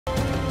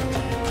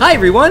Hi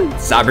everyone,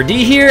 Saber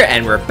D here,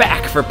 and we're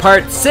back for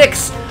part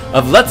 6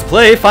 of Let's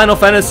Play Final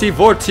Fantasy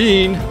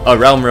XIV, A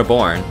Realm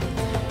Reborn.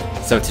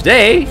 So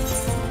today,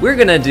 we're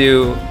gonna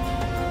do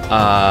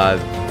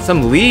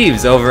some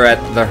leaves over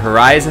at the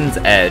Horizon's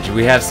Edge.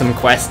 We have some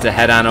quests to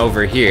head on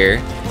over here.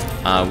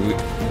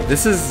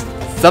 This is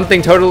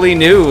something totally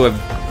new.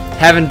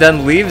 Haven't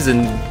done leaves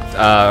in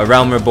A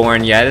Realm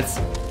Reborn yet. It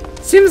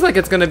seems like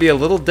it's gonna be a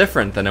little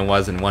different than it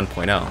was in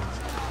 1.0.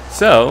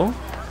 So,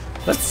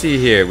 let's see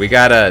here. We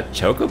got a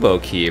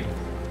Chocobo Keep.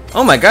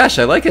 Oh my gosh,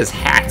 I like his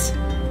hat.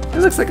 He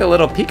looks like a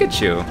little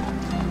Pikachu.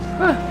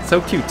 Ah,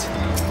 so cute.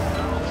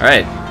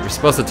 Alright, we're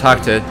supposed to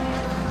talk to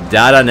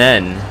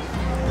Dadanen.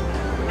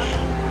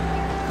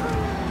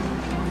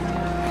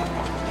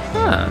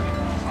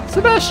 Huh.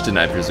 Sebastian,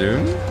 I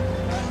presume.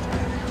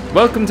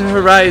 Welcome to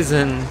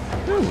Horizon.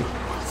 Ooh.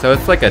 So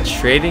it's like a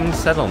trading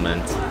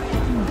settlement.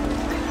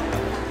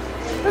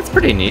 That's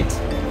pretty neat.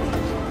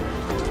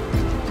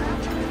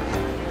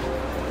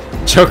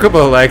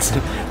 Chocobo legs.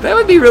 That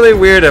would be really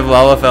weird if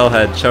Lalafell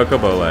had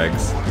chocobo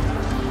legs.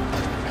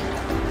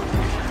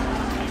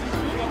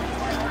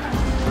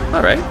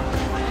 Alright.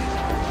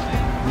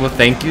 Well,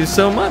 thank you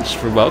so much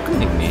for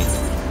welcoming me.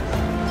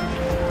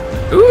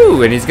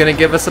 Ooh, and he's gonna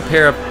give us a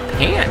pair of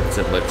pants,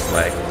 it looks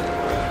like.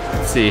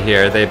 Let's see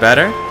here, are they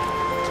better?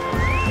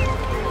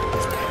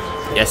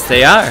 Yes,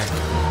 they are.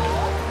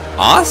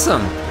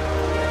 Awesome.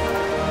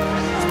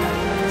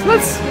 So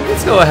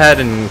let's go ahead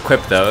and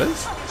equip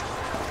those.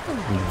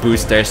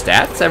 Boost their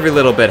stats. Every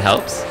little bit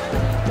helps.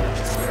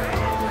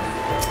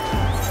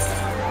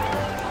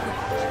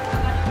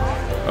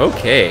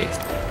 Okay.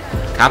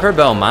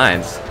 Copperbell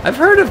Mines. I've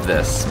heard of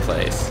this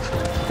place.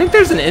 I think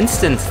there's an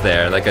instance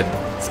there, like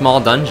a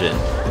small dungeon.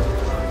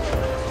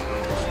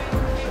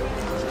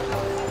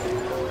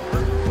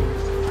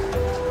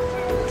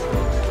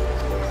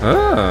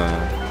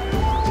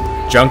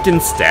 Oh. Drunken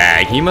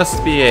Stag. He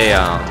must be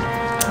a,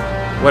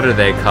 what are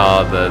they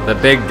called? The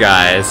big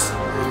guys.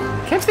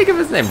 Can't think of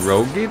his name.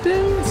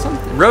 Rogadin?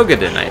 Something?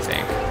 Rogadin, I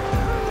think.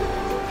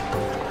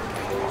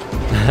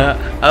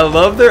 I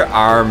love their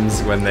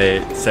arms when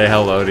they say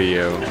hello to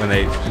you, when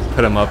they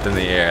put them up in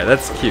the air.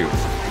 That's cute.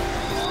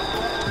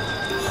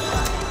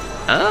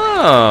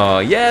 Oh,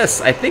 yes.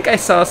 I think I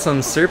saw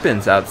some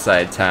serpents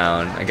outside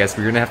town. I guess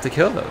we're going to have to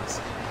kill those.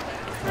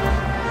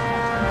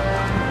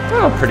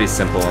 Oh, pretty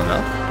simple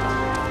enough.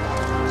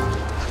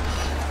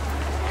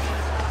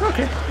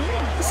 Okay.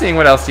 Seeing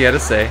what else you had to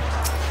say.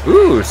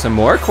 Ooh, some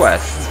more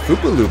quests.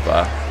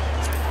 Foopaloopa.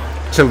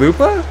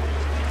 Chalupa?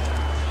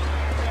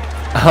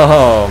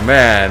 Oh,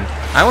 man.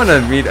 I want to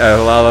meet a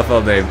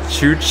Lalafell named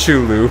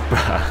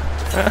Chuchulupa.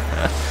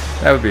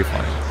 That would be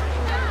fun.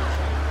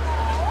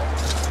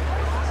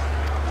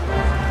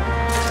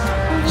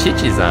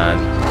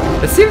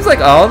 Chichizan. It seems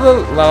like all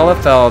the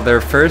Lalafell, their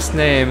first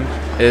name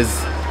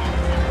is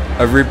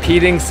a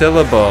repeating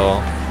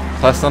syllable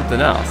plus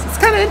something else. It's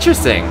kind of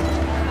interesting.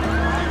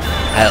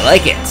 I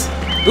like it.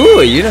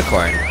 Ooh, a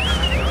unicorn.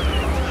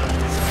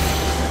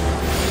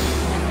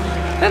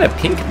 And a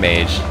pink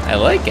mage. I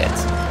like it.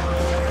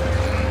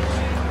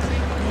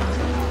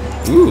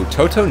 Ooh,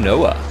 Toto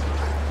Noah.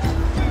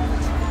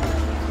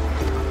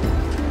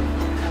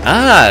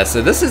 Ah,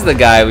 so this is the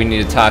guy we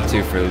need to talk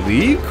to for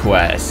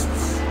Levequest.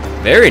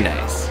 Very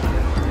nice.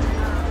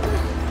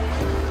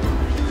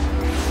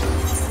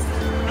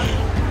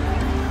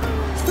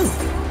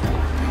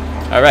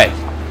 Alright.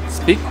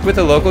 Speak with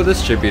a local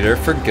distributor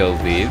for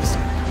guild leaves,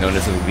 known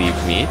as a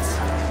Leve meets.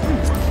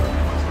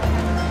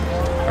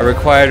 Are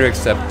required to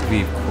accept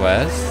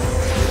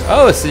Levequest.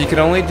 Oh, so you can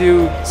only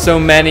do so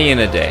many in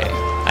a day.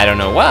 I don't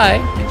know why,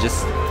 you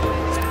just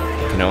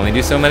can only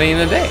do so many in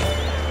a day.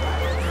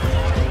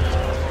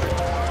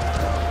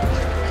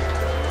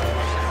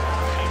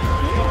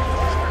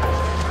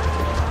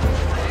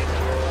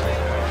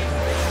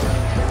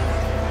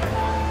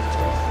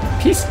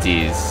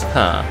 Pisties,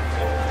 huh.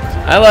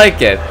 I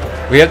like it.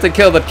 We have to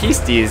kill the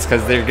Pisties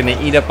because they're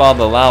gonna eat up all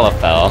the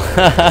Lalafell.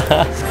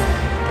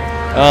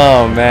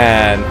 Oh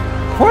man.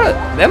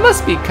 That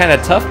must be kind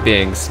of tough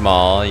being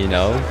small, you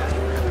know?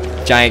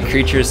 Giant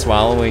creatures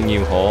swallowing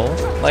you whole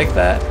like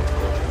that.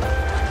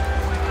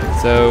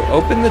 So,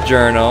 open the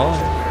journal,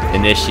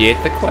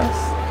 initiate the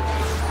quest.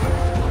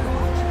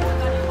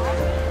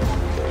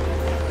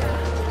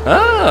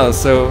 Oh,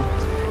 so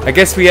I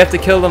guess we have to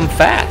kill them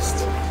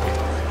fast.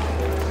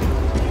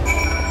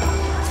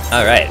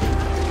 Alright.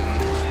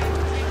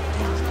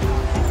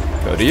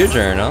 Go to your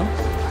journal.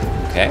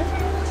 Okay.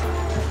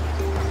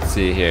 Let's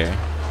see here.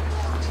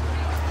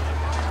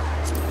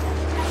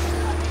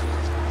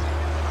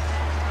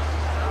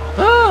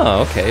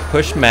 Oh, okay.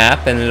 Push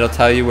map and it'll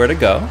tell you where to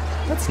go.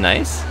 That's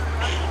nice.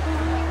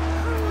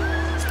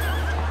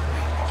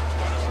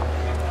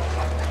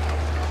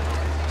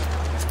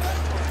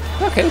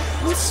 Okay,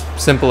 that's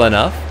simple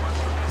enough.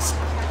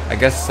 I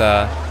guess,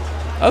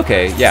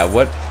 okay, yeah,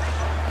 what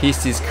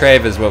Pisties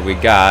crave is what we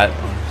got.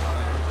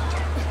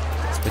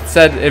 It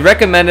said, it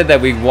recommended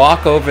that we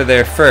walk over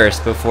there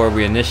first before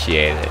we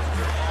initiate it.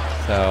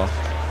 So,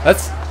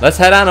 let's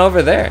head on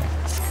over there.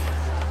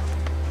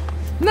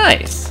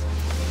 Nice.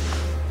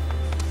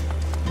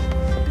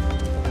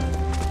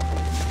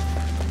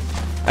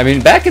 I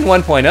mean, back in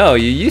 1.0,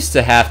 you used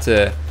to have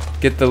to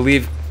get the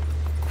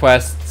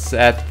Levequests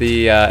at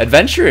the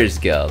Adventurers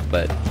Guild,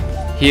 but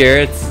here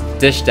it's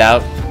dished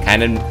out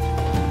kind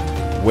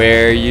of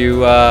where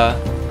you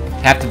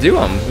have to do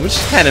them, which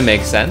kind of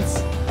makes sense.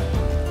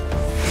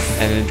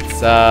 And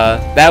it's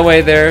that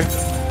way they're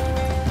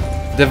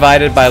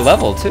divided by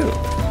level too,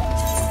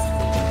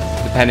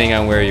 depending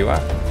on where you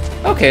are.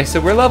 Okay, so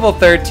we're level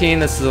 13.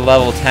 This is a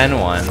level 10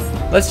 one.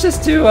 Let's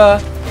just do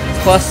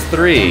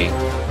 +3.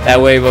 That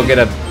way we'll get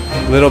a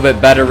little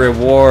bit better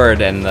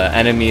reward, and the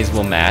enemies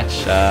will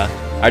match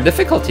our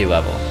difficulty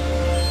level.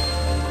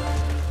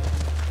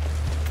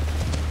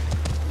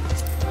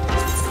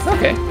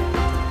 Okay.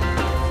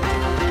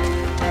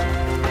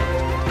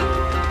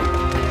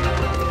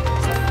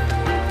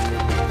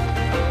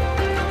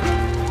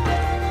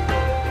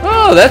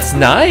 Oh, that's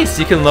nice.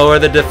 You can lower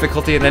the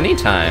difficulty at any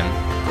time.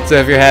 So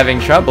if you're having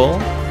trouble,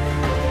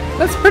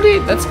 that's pretty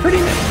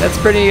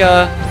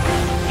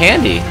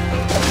handy.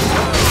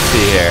 Let's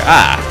see here.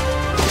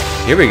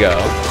 Here we go.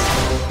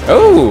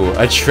 Oh,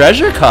 a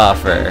treasure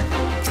coffer.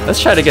 Let's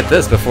try to get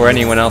this before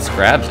anyone else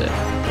grabs it.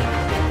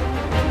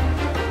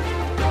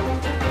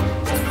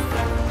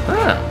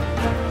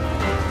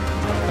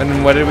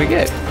 And what did we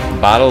get?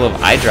 A bottle of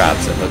eye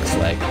drops, it looks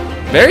like.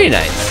 Very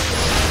nice.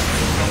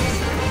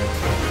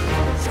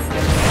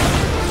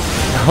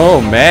 Oh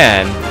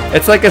man,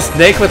 it's like a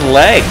snake with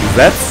legs.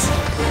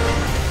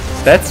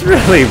 That's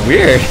really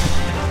weird.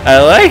 I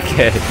like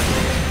it.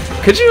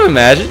 Could you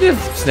imagine if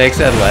snakes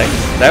had legs?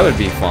 That would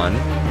be fun.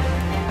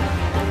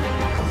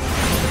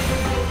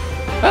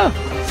 Oh,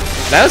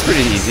 that was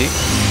pretty easy.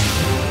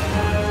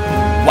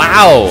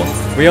 Wow,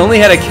 we only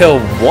had to kill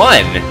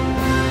one.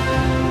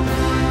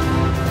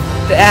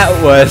 That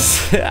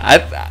was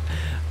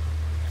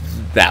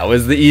that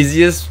was the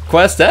easiest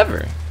quest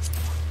ever.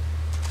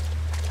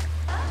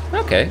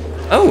 Okay.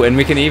 Oh, and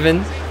we can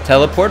even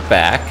teleport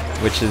back,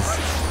 which is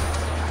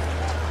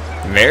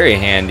very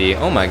handy.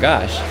 Oh my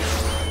gosh.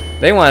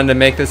 They wanted to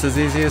make this as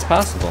easy as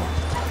possible.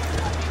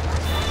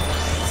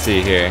 Let's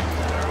see here.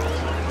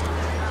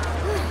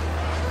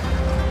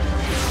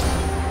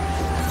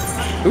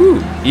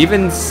 Ooh,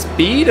 even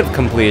speed of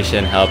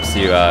completion helps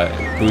you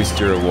boost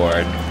your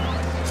reward.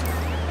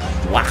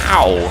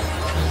 Wow.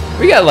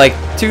 We got like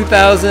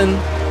 2,000,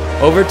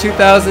 over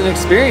 2,000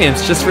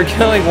 experience just for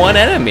killing one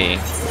enemy.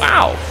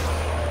 Wow.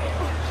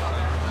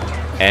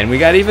 And we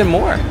got even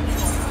more.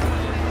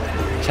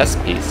 Chess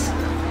piece,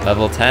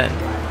 level 10.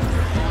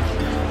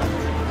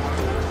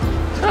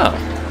 Oh,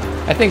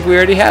 I think we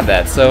already have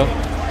that. So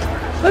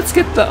let's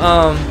get the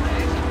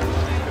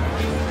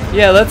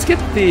let's get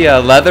the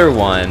leather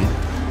one,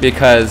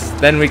 because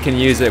then we can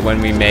use it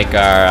when we make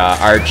our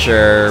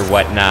archer,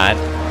 whatnot.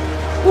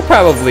 We'll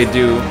probably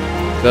do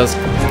those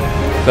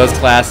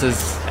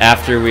classes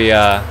after we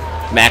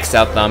max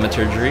out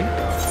thaumaturgy.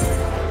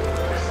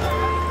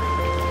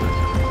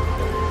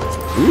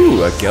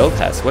 Ooh, a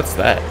Guildhest. What's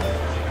that?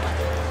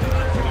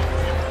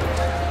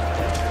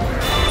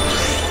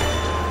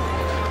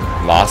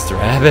 Lost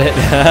Rabbit.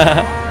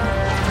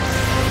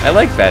 I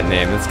like that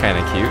name. It's kind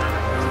of cute.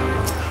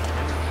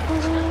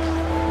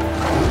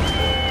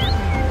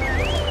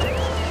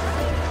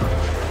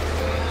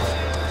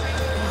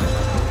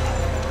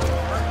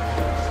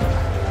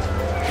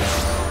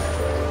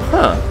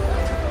 Huh.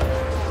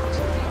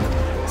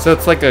 So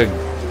it's like a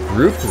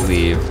group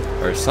leave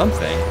or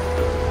something.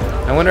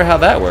 I wonder how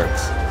that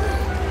works.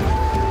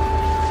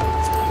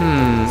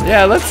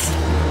 Yeah,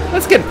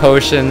 let's get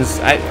potions.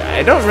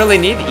 I don't really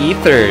need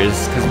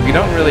ethers, because we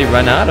don't really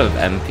run out of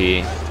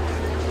MP.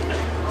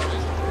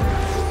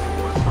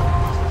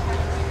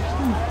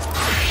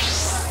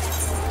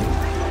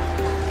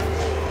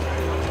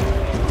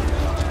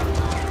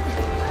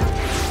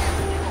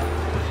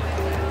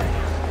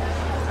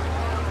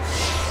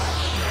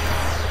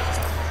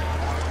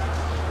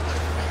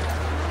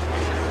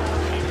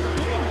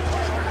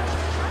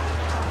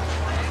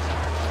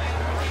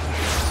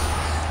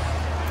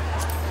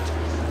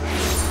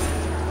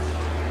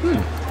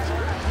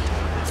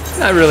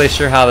 Not really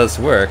sure how this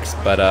works,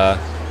 but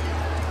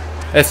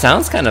it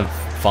sounds kind of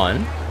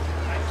fun.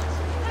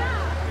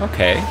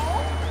 Okay.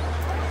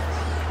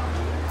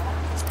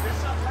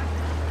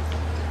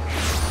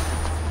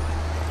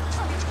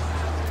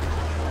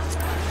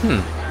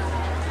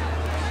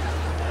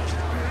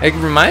 It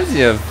reminds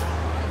me of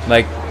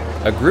like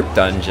a group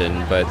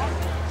dungeon, but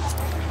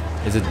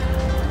is it?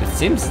 It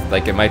seems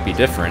like it might be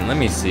different. Let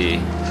me see.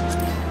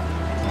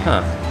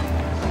 Huh.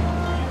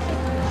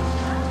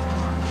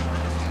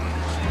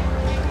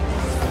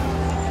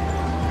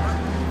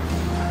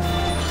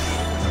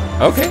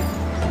 Okay.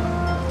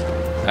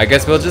 I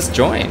guess we'll just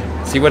join.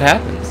 See what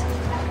happens.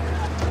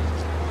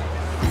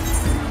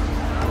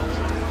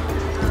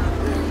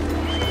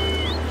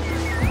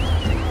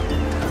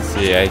 Let's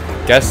see, I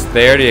guess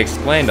they already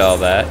explained all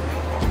that.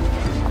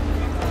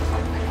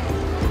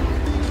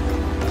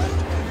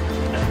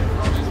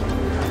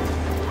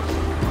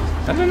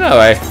 I don't know,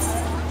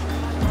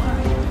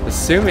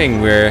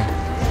 assuming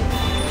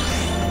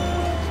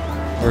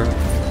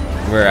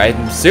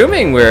I'm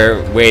assuming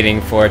we're waiting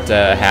for it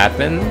to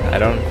happen. I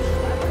don't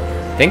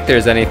think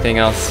there's anything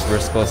else we're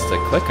supposed to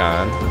click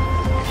on.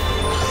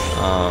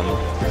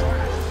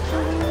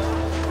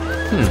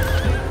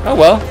 Oh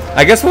well,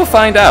 I guess we'll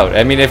find out.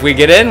 I mean, if we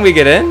get in, we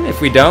get in.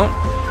 If we don't,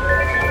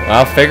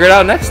 I'll figure it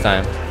out next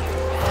time.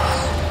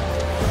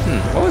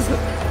 What was it?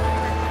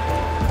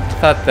 I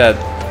thought that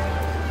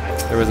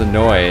there was a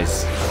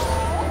noise.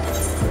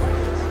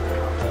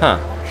 Huh.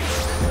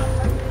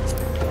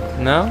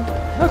 No?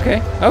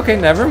 Okay. Okay,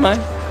 never mind.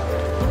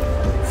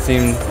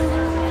 Seemed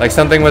like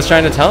something was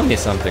trying to tell me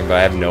something, but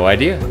I have no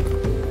idea.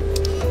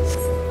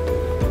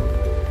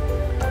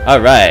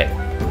 Alright.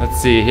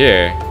 Let's see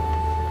here.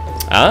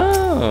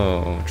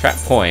 Oh, trap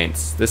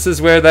points. This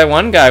is where that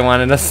one guy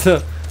wanted us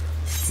to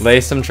lay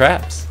some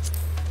traps.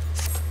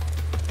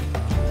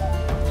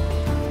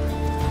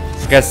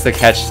 I guess to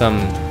catch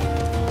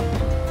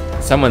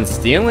someone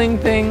stealing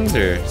things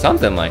or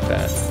something like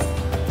that.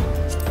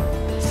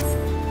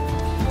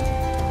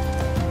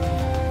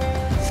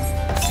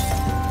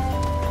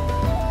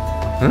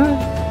 Huh?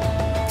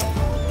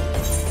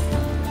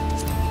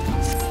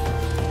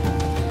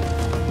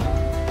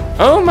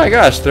 Oh my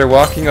gosh, they're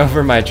walking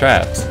over my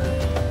traps.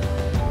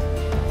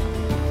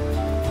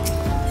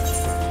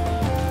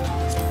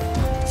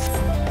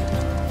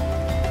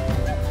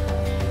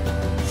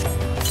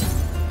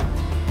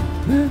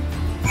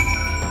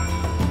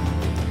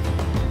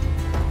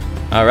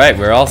 Alright,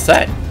 we're all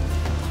set.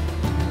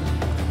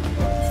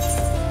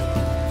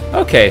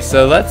 Okay,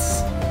 so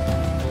let's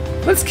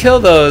kill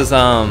those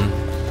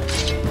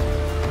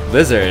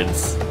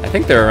lizards. I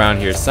think they're around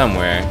here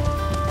somewhere.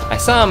 I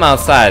saw them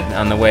outside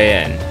on the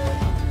way in.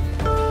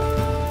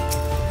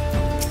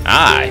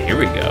 Ah, here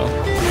we go.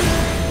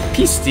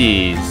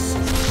 Pisties.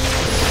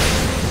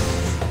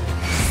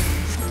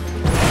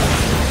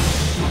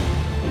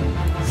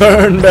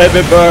 Burn,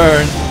 baby,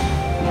 burn.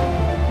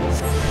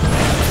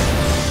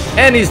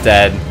 And he's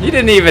dead. He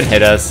didn't even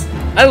hit us.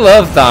 I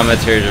love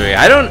thaumaturgy.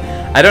 I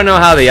don't know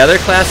how the other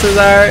classes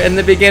are in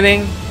the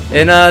beginning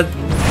in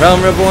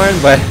Realm Reborn,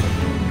 but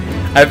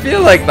I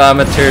feel like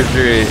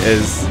thaumaturgy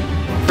is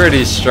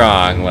pretty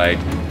strong. Like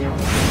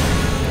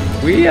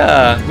we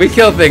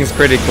kill things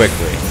pretty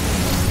quickly.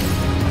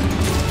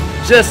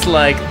 Just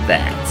like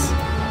that.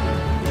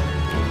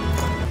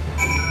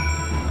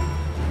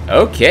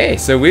 Okay,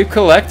 so we've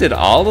collected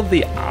all of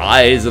the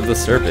eyes of the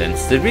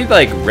serpents. Did we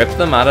like rip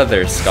them out of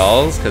their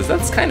skulls? Because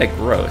that's kind of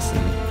gross.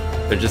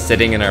 And they're just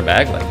sitting in our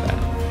bag like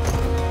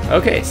that.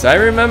 Okay, so I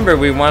remember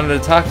we wanted to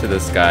talk to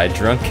this guy,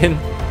 Drunken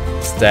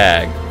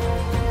Stag.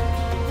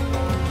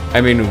 I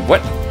mean,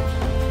 what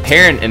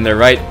parent in their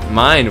right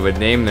mind would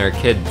name their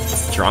kid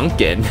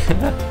Drunken?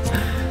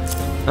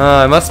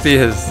 It must be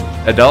his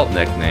adult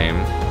nickname,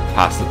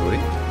 possibly.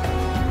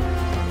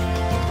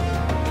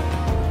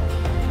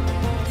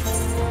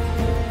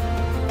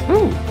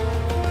 Ooh,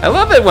 I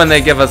love it when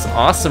they give us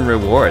awesome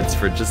rewards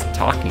for just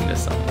talking to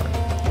someone.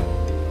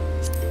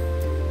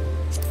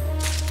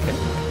 Okay.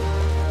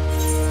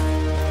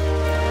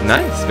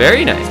 Nice,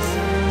 very nice.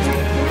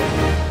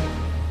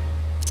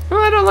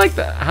 Well, I don't like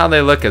how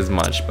they look as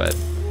much, but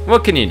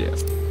what can you do?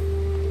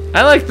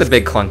 I like the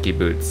big clunky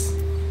boots.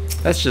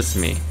 That's just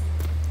me.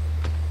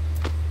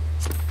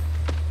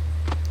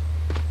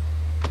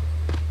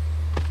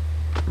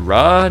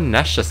 Raw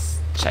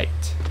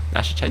Nashachite.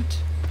 Nashachite?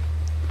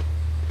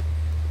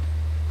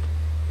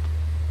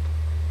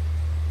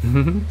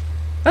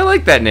 I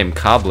like that name,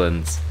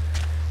 Coblins.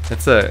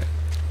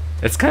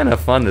 It's kind of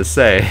fun to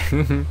say.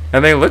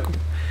 And they look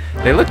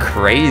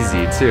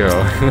crazy too.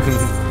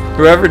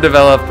 Whoever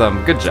developed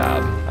them, good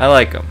job. I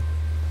like them.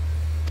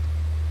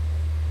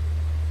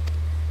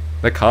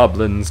 The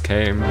Coblins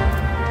came.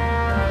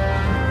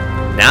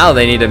 Now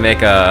they need to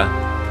make a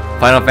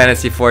Final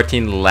Fantasy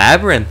XIV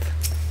Labyrinth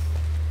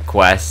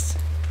quest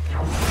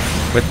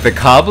with the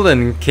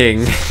Coblin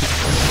King.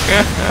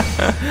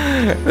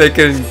 They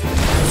can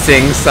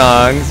sing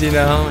songs, you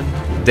know,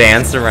 and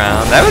dance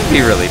around. That would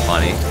be really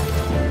funny.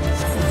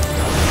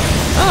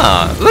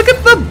 Ah, look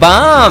at the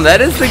bomb! That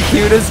is the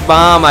cutest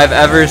bomb I've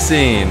ever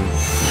seen.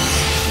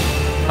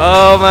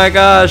 Oh my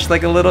gosh,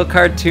 like a little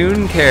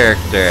cartoon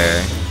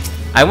character.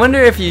 I wonder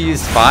if you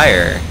use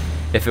fire,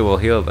 if it will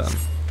heal them.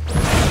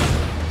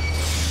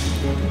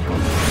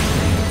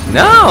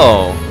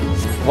 No!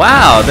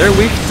 Wow, they're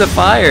weak to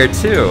fire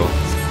too.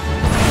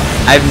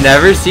 I've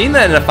never seen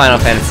that in a Final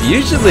Fantasy.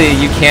 Usually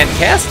you can't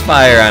cast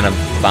fire on a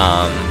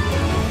bomb.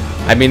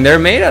 I mean, they're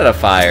made out of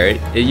fire.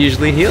 It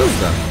usually heals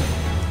them.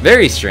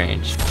 Very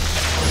strange.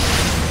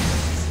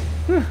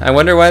 I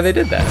wonder why they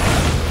did that.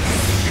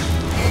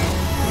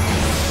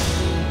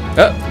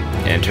 Oh,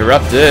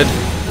 interrupted.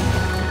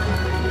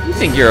 You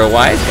think you're a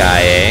wise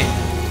guy, eh?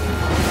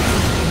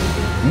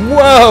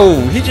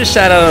 Whoa! He just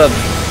shot out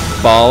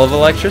a ball of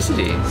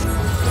electricity.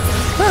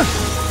 Huh.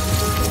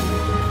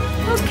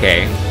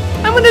 Okay.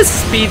 I'm gonna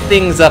speed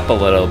things up a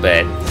little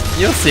bit.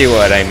 You'll see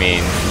what I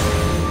mean.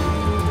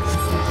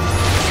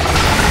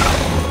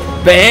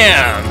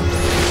 Bam!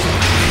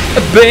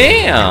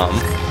 Bam!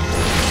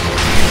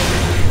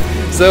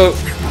 So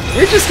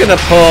we're just gonna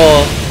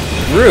pull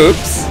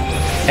groups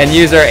and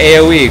use our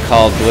AoE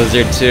called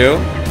Blizzard 2.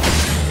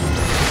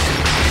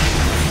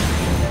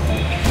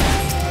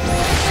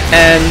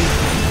 And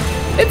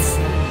it's,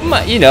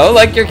 you know,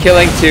 like you're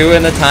killing 2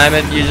 in the time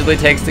it usually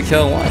takes to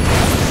kill 1.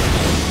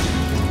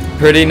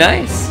 Pretty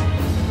nice.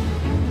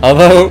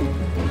 Although,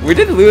 we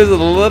did lose a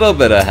little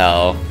bit of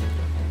health.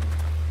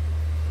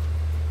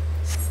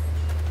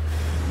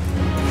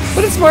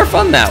 But it's more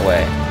fun that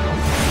way.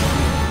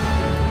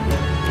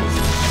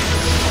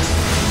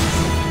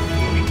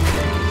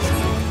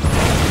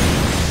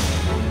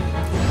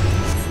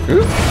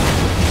 Ooh.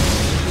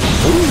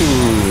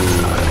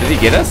 Ooh. Did he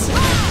get us?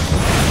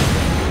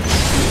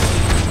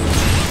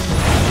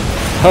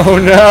 Oh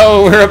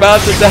no, we're about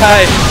to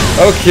die.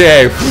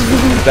 Okay,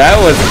 that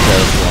was a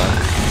close one.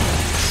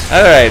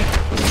 Alright,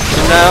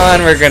 from now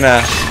on we're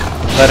gonna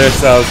let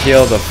ourselves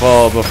heal to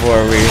full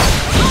before we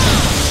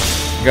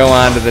go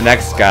on to the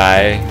next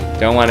guy.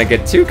 Don't want to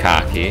get too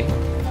cocky.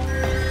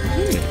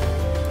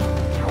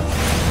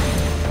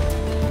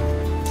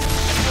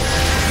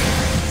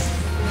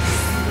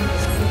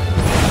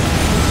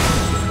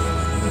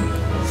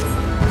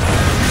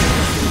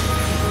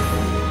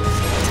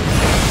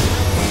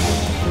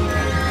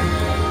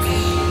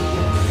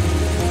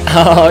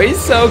 Oh, he's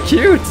so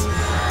cute!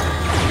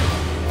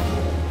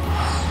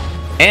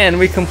 And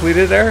we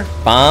completed our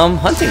bomb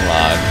hunting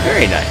log.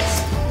 Very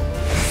nice.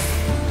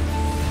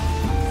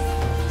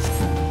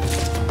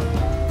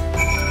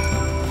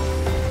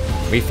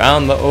 We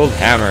found the old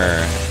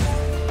hammer.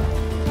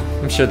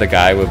 I'm sure the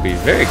guy would be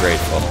very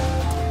grateful.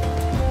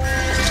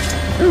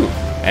 Ooh,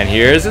 and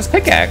here's his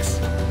pickaxe.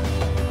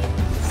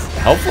 It's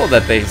helpful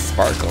that they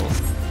sparkle.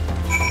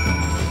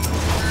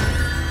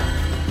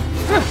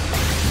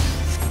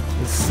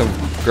 Some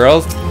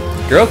girl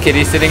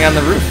kitty sitting on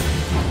the roof.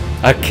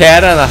 A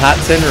cat on a hot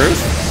tin roof?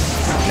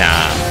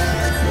 Nah.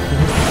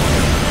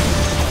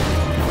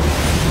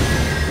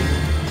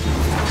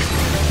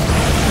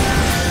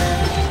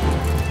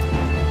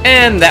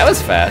 And that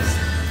was fast.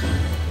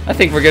 I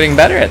think we're getting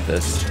better at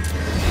this.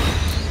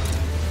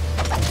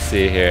 Let's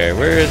see here.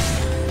 Where's...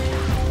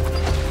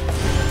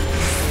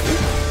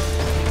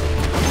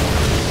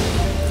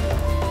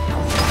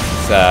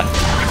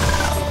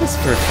 It's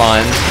for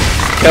fun.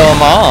 Kill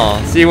them all.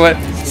 See what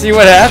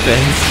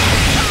happens.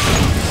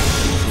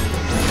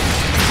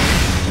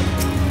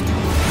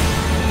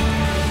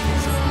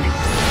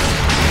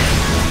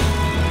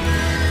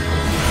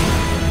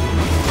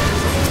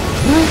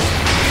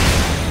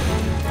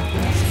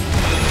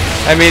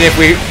 I mean, if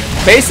we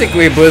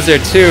basically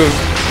Blizzard 2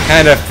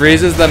 kind of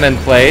freezes them in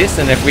place,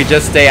 and if we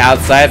just stay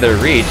outside their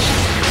reach,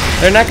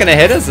 they're not gonna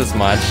hit us as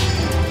much.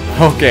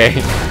 Okay.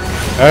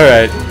 All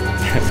right.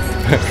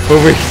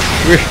 But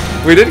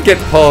we did get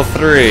pull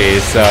 3,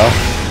 so.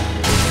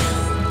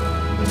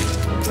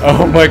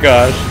 Oh my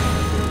gosh.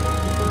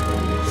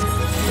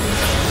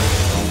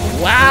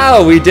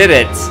 Wow, we did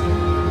it.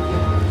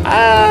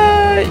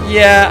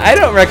 Yeah, I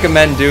don't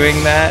recommend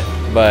doing that,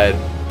 but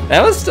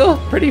that was still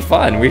pretty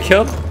fun. We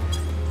killed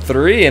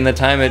 3 in the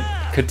time it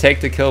could take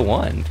to kill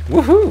 1.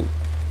 Woohoo!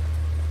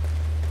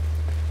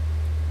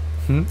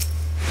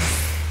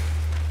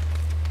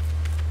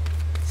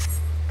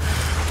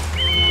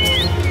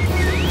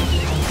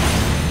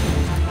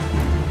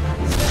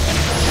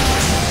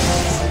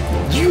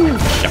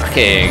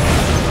 Shocking.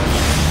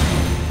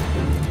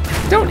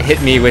 Don't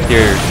hit me with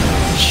your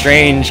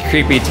strange,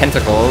 creepy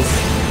tentacles.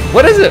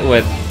 What is it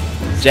with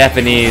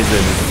Japanese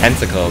and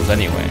tentacles,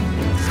 anyway?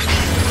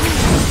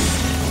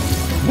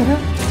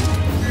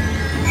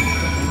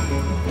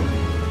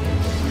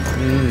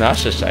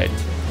 Nauseous.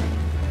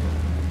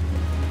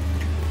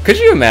 Could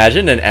you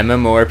imagine an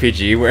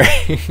MMORPG where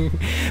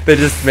they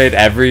just made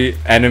every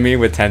enemy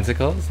with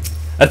tentacles?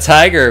 A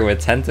tiger with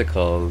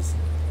tentacles.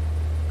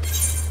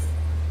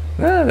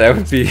 That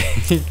would be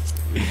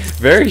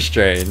very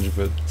strange,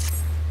 but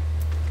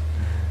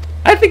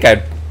I think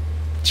I'd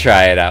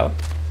try it out.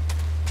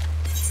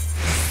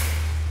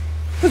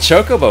 The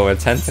chocobo with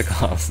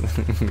tentacles.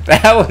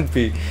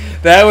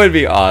 that would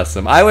be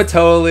awesome. I would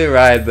totally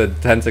ride the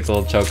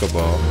tentacle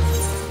chocobo.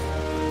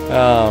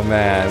 Oh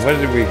man, what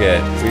did we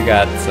get? We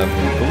got some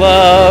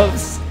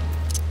gloves.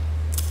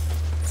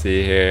 Let's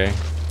see here.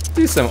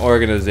 Do some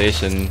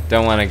organization.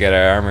 Don't want to get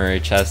our armory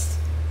chest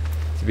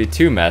to be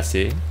too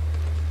messy.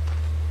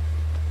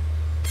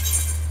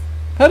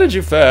 How did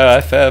you fare?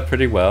 I fared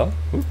pretty well.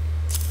 Oop,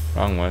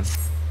 wrong one.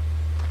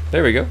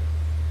 There we go.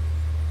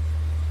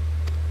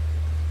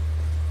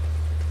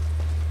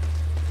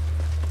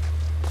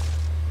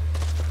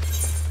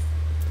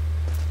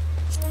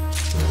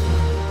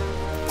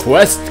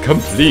 Quest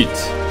complete.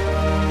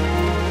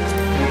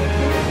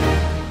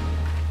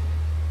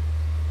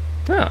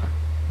 Oh,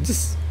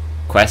 just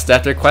quest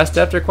after quest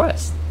after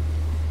quest.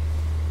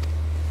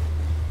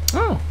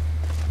 Oh,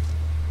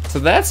 so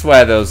that's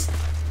why those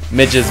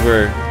midges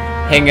were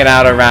hanging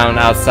out around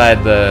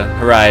outside the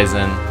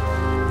horizon.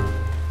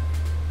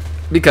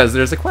 Because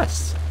there's a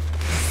quest.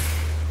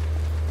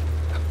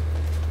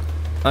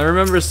 I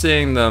remember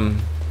seeing them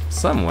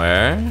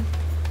somewhere.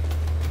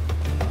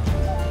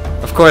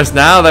 Of course,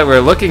 now that we're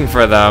looking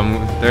for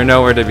them, they're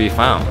nowhere to be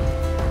found.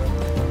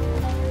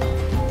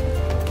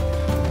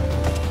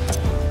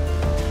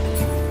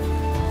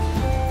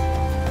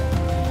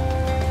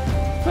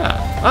 Huh.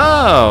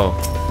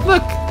 Oh,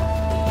 look!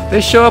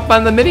 They show up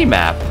on the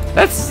mini-map.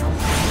 That's...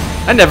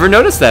 I never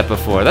noticed that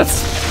before.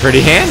 That's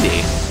pretty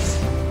handy.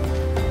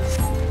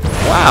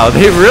 Wow,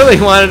 they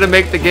really wanted to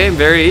make the game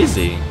very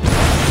easy.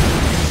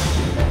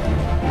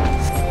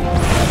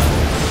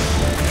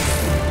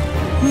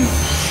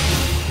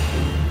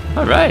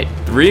 Alright,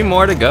 3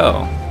 more to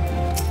go.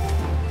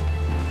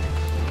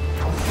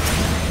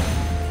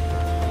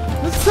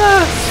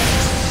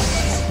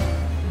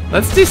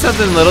 Let's do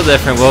something a little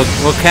different.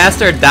 We'll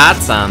cast our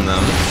dots on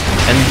them,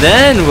 and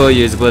then we'll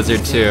use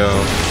Blizzard 2.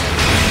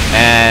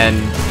 And,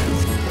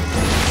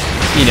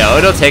 you know,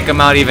 it'll take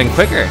them out even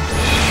quicker.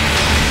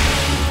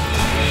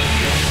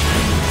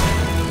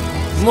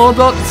 More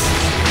dots.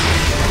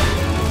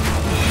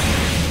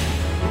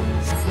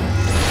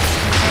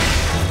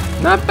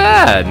 Not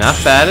bad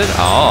at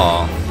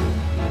all.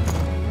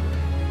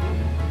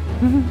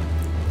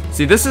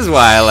 See, this is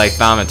why I like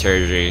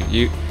thaumaturgy.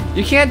 You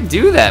can't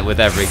do that with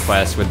every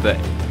quest with the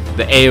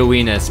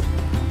AoE-ness.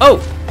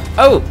 Oh,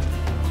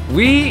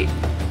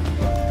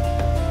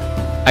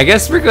 I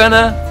guess we're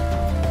gonna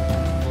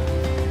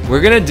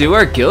do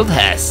our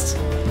Guildhest.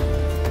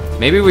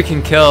 Maybe we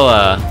can kill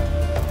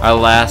our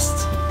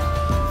last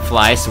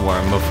fly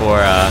swarm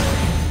before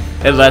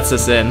it lets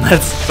us in.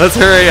 Let's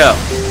hurry up.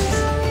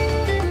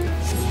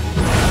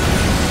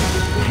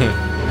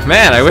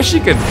 Man, I wish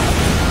you could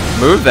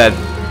move that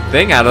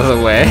thing out of the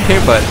way,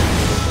 but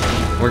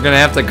we're gonna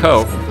have to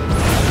cope.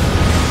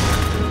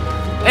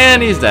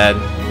 And he's dead.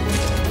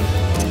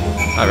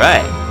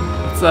 Alright,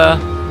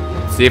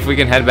 let's see if we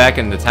can head back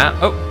into town.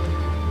 Oh,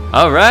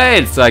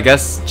 alright, so I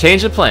guess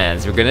change of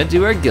plans. We're gonna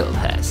do our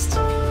Guildhest.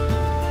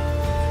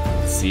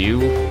 See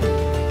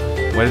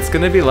what it's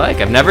gonna be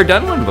like. I've never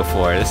done one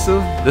before.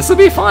 This'll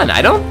be fun.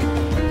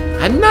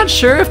 I'm not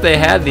sure if they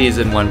had these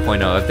in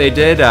 1.0. If they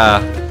did,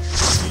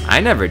 I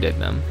never did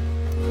them.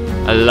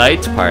 A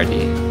light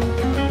party.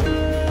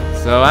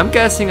 So I'm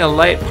guessing a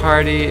light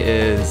party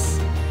is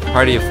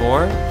party of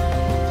 4?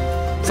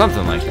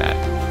 Something like that.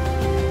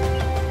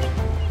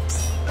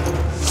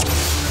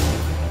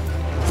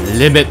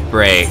 Limit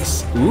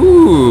breaks.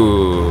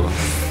 Ooh.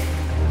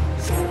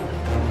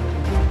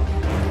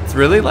 It's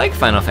really like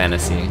Final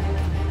Fantasy.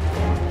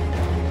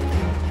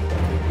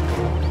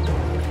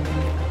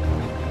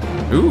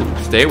 Ooh,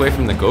 stay away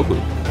from the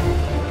Goobbue.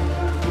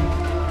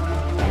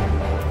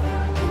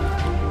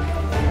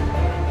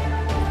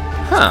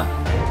 Huh.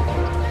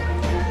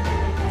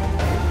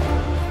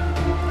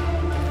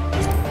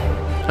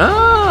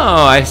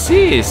 Oh, I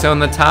see. So in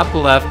the top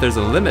left, there's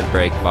a limit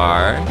break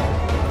bar.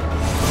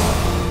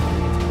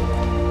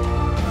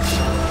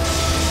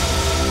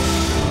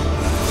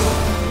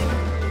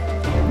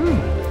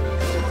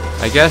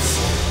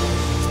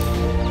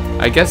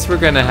 I guess we're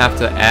gonna have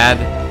to add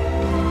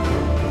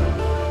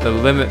the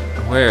limit.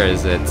 Where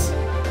is it?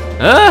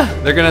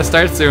 They're gonna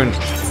start soon.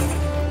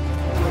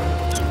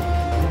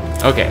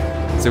 Okay.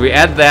 So we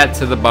add that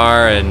to the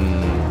bar, and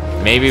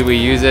maybe we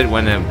use it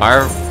when the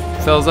bar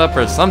fills up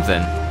or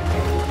something.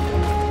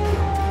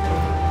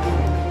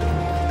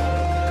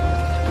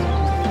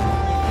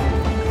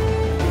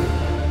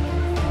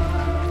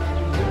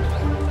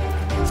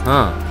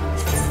 Huh.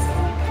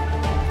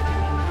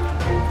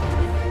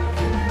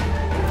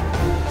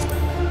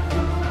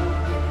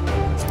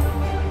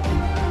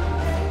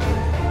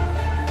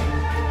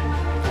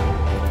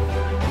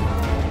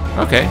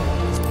 Okay.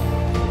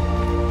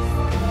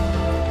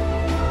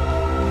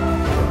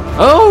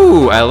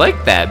 Oh, I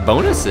like that.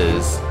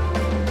 Bonuses.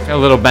 A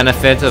little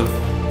benefit of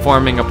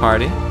forming a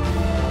party.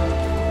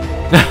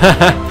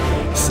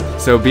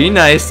 So be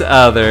nice to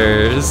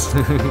others.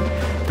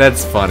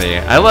 That's funny.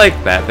 I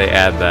like that they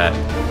add that.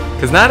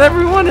 Because not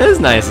everyone is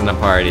nice in a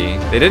party.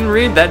 They didn't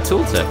read that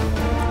tooltip.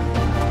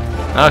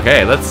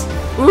 Okay, let's...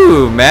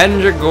 Ooh,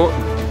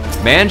 Mandragoras.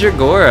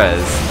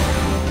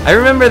 I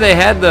remember they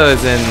had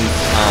those in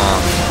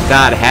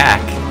Dot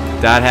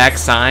Hack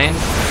Sign.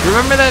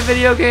 Remember that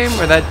video game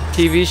or that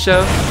TV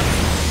show?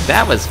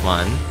 That was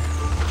fun.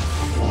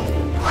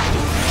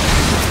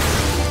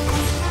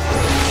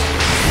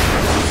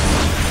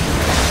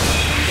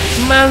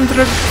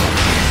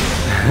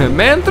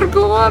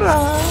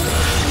 Mandragora.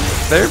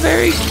 They're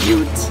very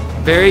cute.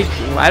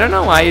 I don't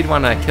know why you'd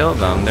want to kill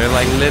them. They're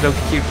like little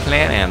cute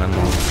plant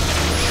animals.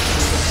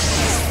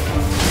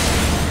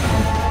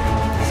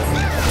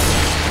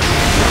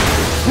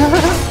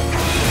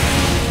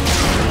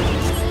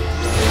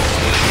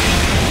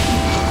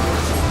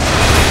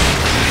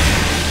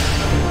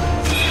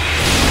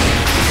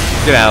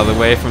 Get out of the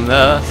way from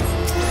the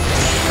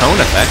cone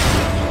effect.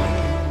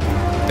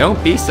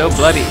 Don't be so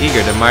bloody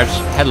eager to march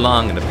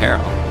headlong into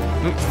peril.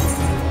 Oops.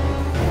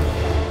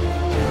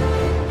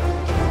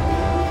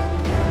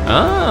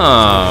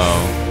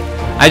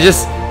 Oh. I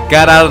just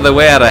got out of the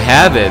way out of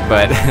habit,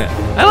 but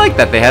I like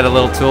that they had a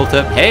little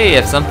tooltip. Hey,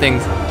 if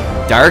something's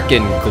dark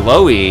and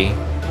glowy,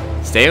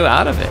 stay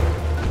out of it.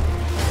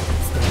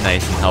 It's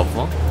nice and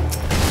helpful.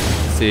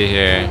 Let's see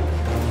here.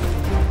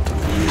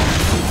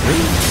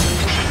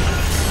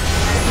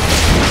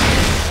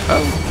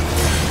 Oh.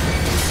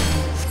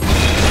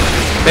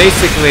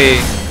 Basically,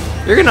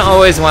 you're gonna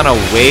always want to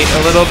wait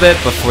a little bit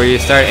before you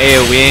start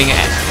AoEing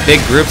at big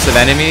groups of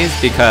enemies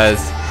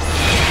because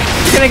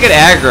you're gonna get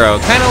aggro,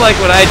 kind of like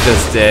what I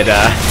just did.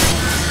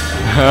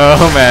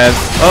 Oh man.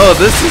 Oh,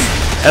 this is,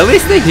 at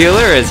least the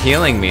healer is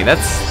healing me.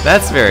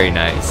 That's very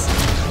nice.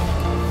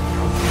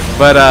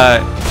 But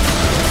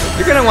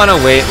you're gonna want to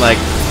wait like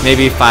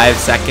maybe 5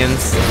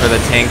 seconds for the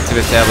tank to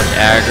establish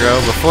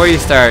aggro before you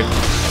start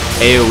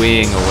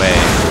AoEing away.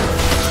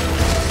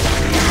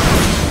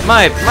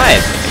 My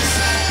advice.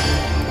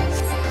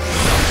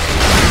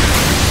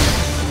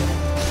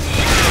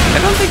 I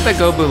don't think that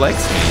Goobbue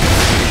likes me.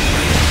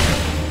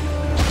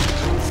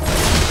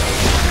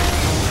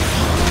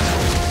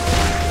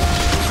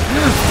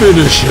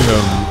 Finish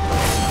him.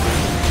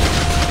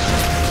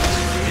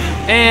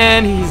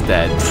 And he's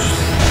dead.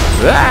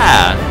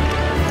 Ah!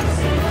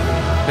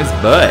 His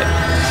butt.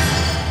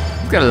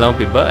 He's got a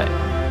lumpy butt.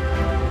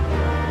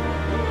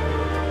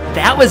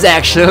 That was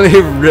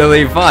actually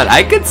really fun.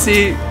 I could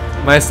see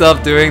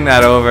myself doing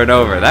that over and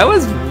over. That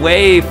was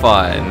way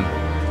fun.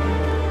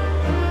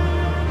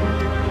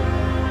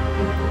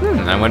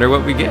 I wonder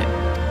what we get.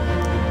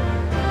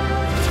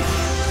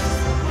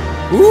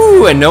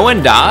 Ooh, and no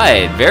one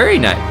died. Very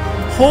nice.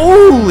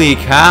 Holy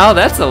cow,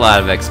 that's a lot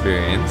of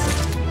experience.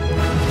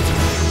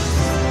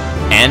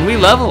 And we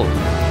leveled.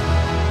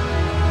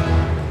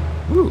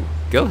 Ooh,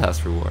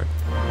 Guildhest reward.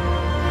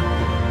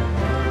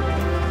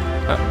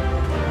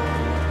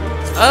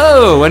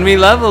 Oh, when we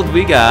leveled,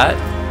 we got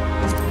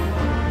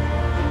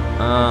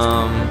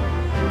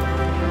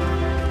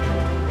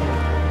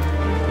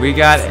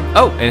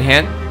oh,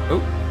 enhance.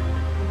 Oh,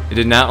 it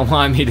did not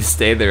want me to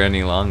stay there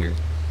any longer.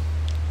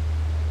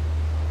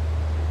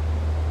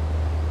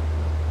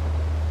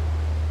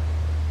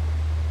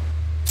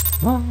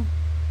 Oh.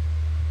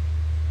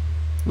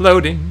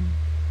 Loading.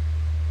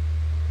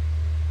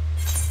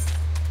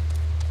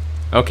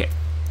 Okay,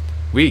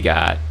 we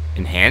got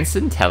enhanced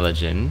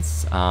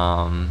intelligence.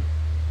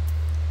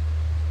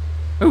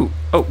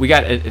 Oh, we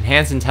got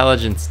enhanced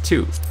intelligence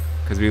 2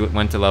 because we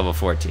went to level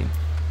 14.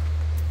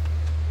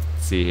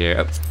 Let's see here.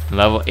 Oh,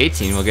 level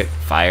 18, we'll get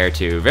fire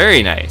 2.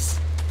 Very nice.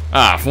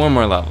 4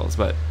 more levels,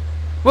 but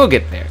we'll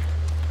get there.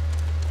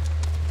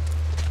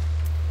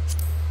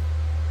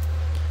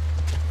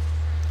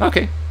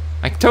 Okay,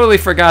 I totally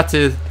forgot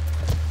to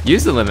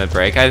use the limit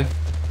break. I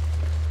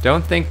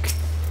don't think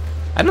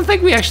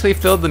we actually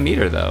filled the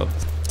meter though.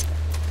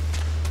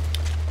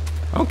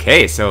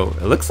 Okay, so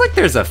it looks like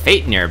there's a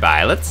fate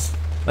nearby. Let's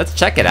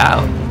check it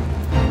out.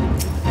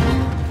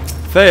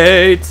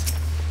 Fate.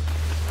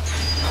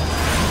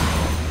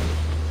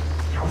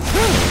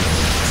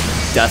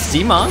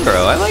 Dusty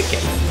Mongrel, I like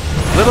it.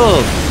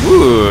 Little,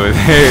 ooh,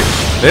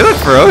 they look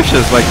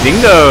ferocious like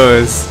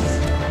dingoes.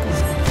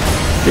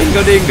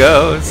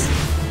 Dingoes.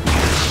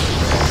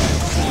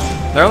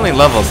 They're only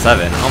level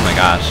 7. Oh my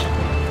gosh.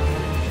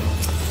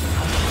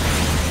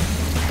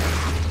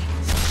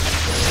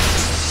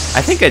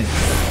 I think a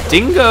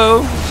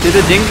dingo. Did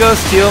a dingo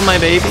steal my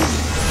baby?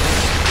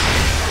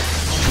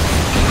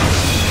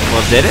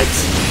 Well, did it?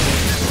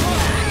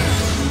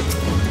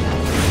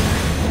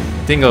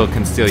 Dingo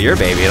can steal your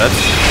baby. Let's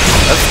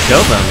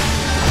kill them.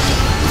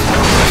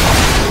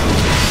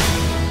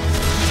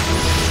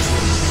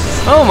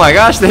 Oh my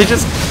gosh, they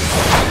just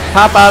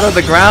pop out of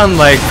the ground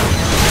like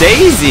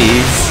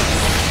daisies.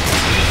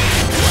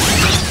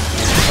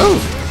 Oh,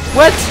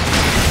 what?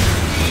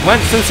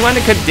 Since when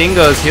could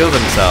dingoes heal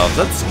themselves?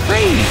 That's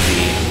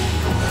crazy.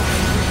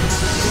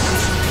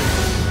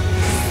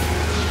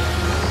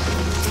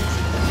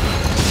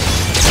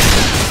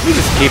 We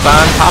just keep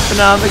on popping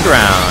out of the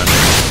ground.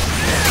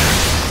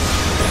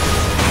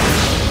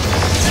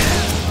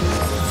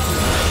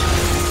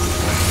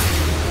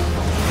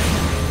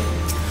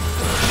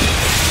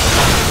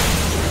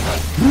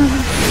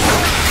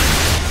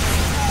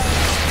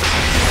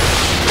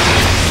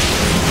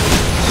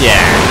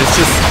 Yeah, let's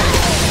just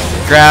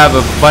grab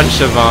a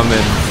bunch of them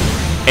and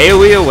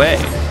AoE away.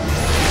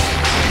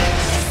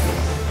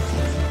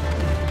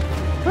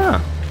 Huh.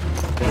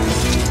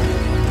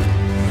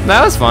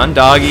 That was fun.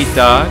 Dog eat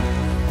dog.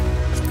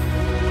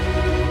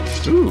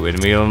 Ooh, and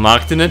we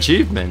unlocked an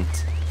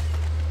achievement.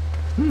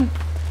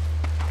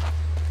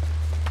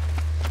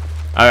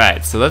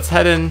 Alright, so let's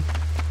head in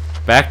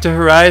back to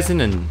Horizon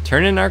and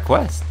turn in our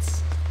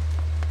quests.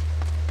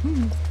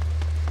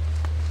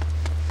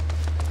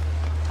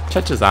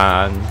 Touches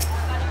on.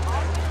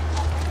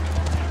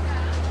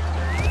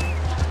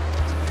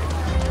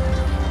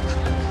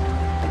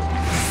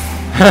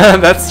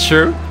 That's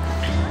true.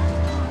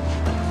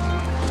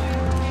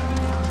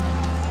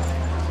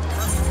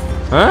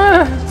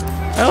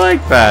 I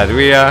like that.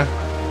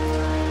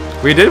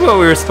 We did what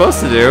we were supposed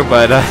to do,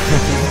 but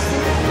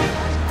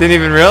Didn't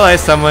even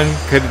realize someone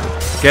could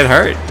get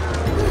hurt.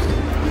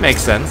 Makes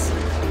sense.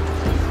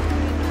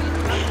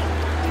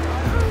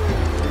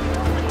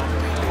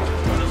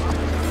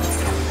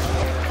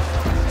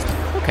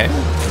 Okay,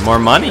 more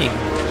money.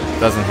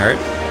 Doesn't hurt.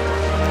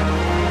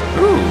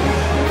 Ooh.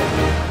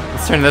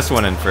 Let's turn this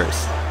one in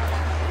first.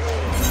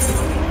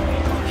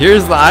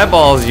 Here's the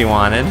eyeballs you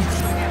wanted.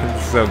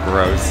 It's so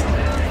gross.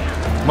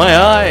 My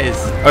eyes!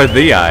 Or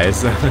the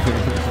eyes.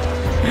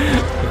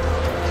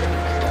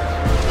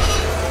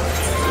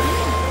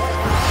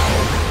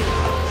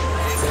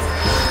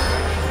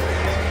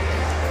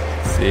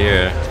 See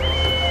here.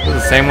 Those are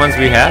the same ones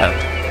we have.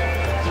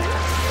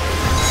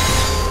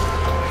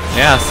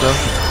 Yeah, so...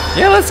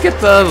 yeah, let's get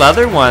the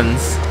leather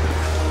ones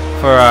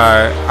for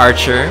our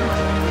archer.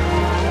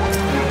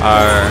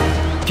 Our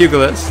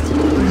pugilist.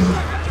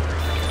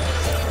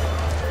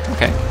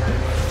 Okay.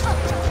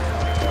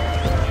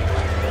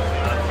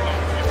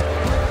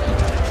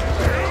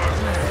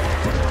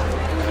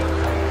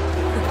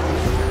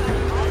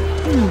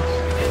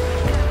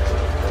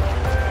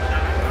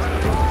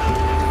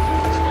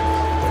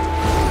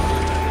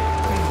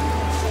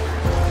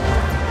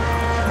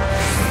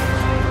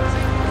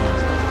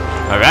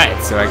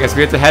 Alright, so I guess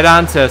we have to head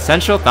on to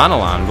Central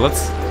Thanalan.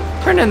 Let's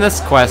turn in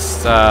this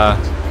quest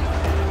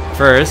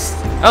first.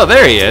 Oh,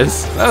 there he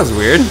is. That was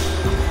weird.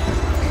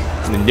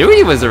 I knew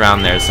he was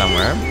around there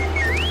somewhere.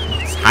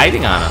 He's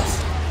hiding on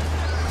us.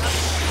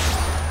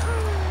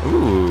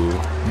 Ooh,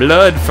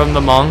 blood from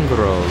the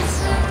mongrels.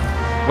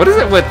 What is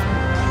it with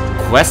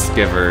quest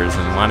givers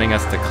and wanting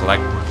us to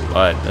collect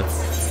blood?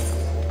 That's...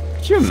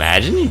 could you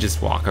imagine? You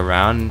just walk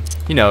around,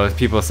 you know, if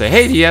people say,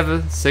 hey, do you have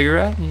a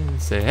cigarette? You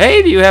say,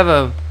 hey, do you have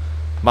a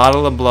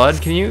bottle of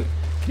blood? Can you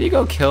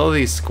go kill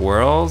these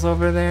squirrels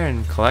over there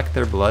and collect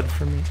their blood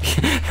for me?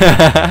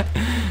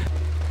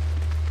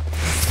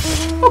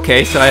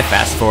 Okay, so I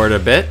fast forward a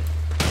bit.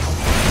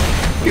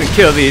 I'm gonna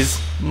kill these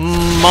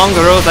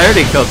mongrels. I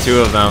already killed 2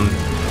 of them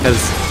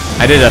because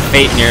I did a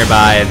fate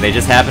nearby and they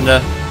just happened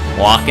to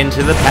walk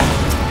into the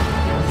path.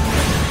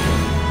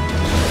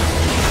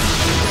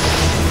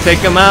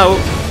 Take them out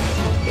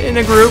in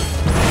a group.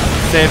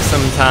 Save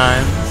some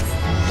time.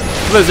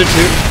 Blizzard 2.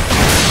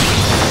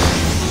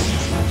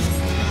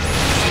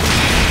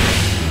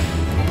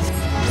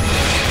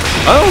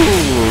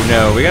 Oh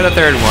no, we got a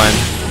 3rd one.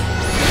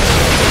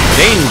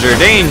 Danger,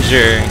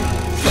 danger!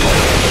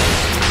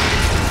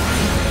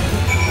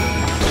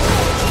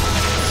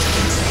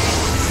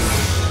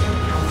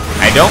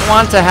 I don't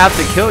want to have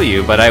to kill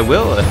you, but I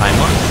will if I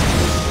must.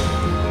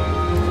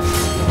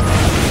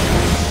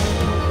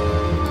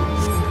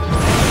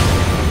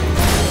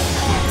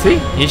 See?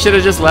 He should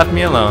have just left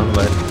me alone,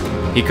 but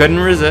he couldn't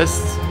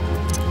resist.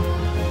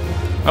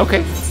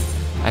 Okay.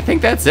 I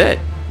think that's it.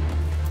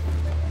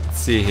 Let's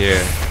see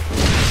here.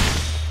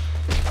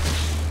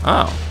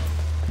 Oh.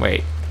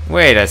 Wait.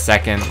 Wait a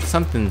second.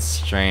 Something's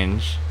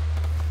strange.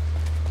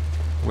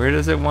 Where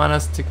does it want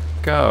us to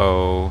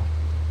go?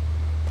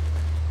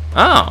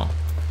 Oh.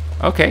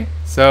 Okay.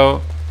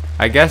 So,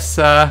 I guess,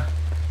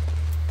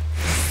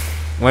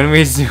 when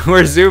we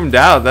were zoomed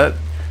out, that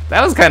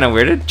was kind of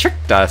weird. It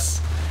tricked us.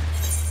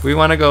 We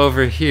want to go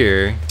over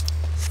here.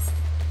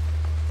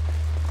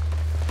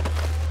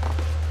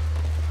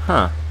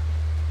 Huh.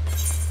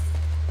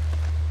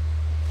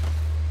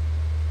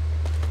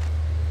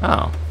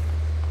 Oh.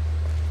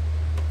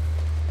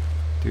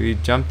 Do we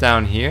jump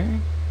down here?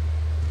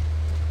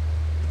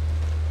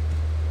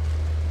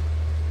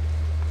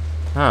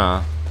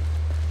 Huh.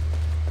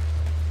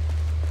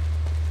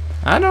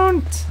 I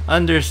don't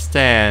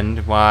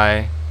understand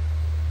why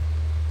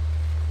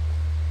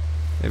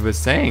it was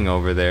saying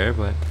over there,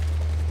 but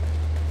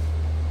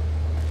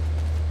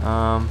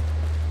oh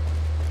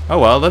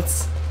well,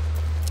 let's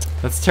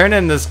turn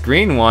in this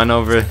green one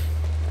over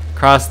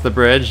across the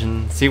bridge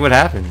and see what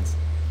happens.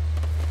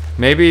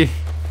 Maybe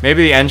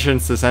the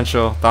entrance to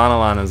Central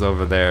Thanalan is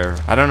over there.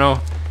 I don't know.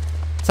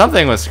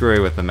 Something was screwy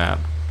with the map.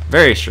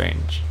 Very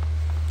strange.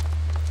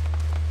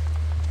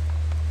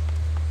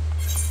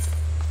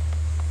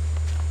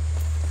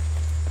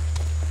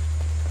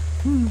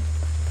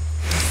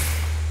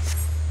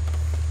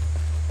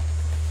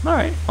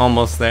 Alright,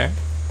 almost there.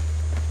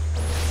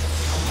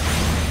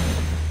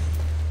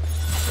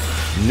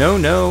 No,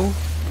 no.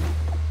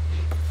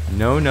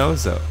 No, no,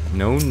 zo.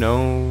 No,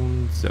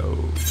 no,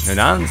 zo.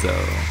 Nonanzo.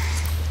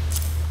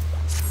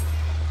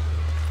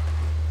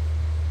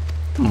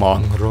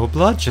 Mongrel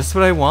blood, just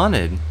what I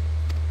wanted.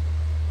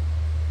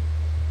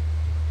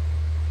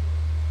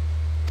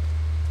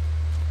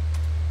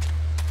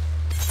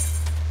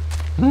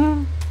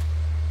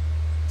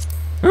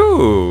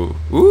 Ooh,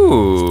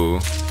 ooh.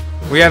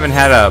 We haven't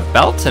had a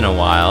belt in a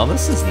while.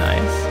 This is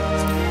nice.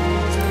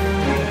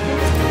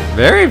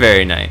 Very,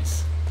 very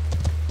nice.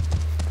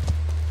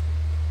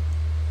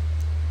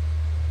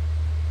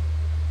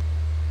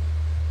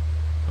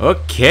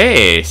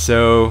 Okay,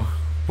 so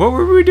what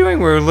were we doing?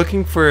 We were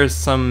looking for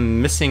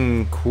some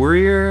missing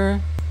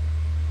courier.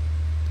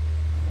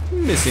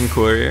 Missing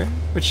courier,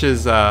 which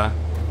is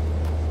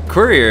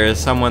courier is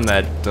someone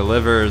that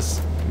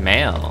delivers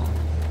mail.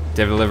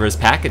 delivers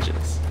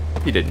packages.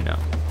 You didn't know.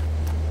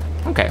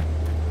 Okay.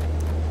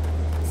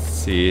 Let's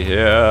see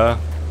here.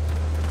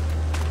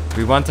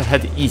 We want to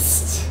head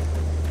east.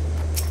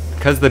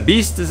 Because the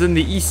beast is in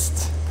the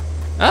east.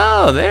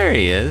 Oh, there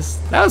he is.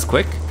 That was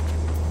quick.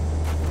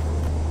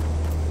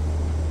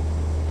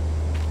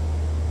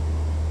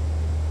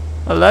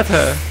 A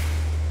letter.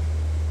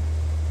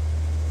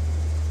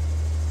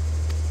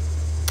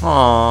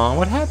 Aw,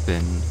 what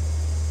happened?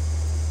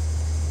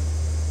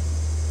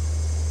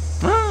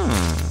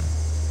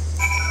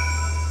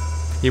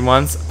 He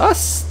wants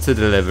us to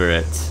deliver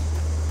it.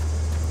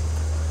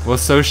 Well,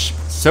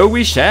 so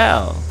we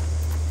shall.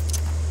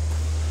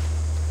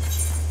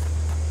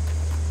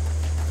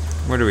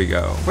 Where do we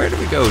go? Where do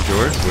we go,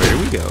 George? Where do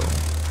we go?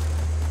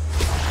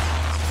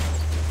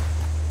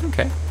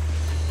 Okay.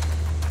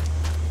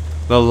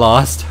 The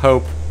Lost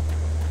Hope.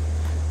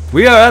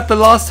 We are at the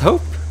Lost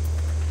Hope.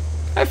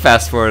 I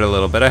fast forward a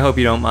little bit. I hope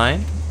you don't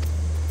mind.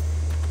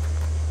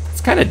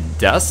 It's kind of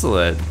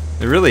desolate.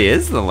 It really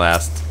is the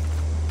Lost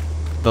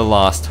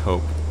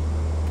Hope.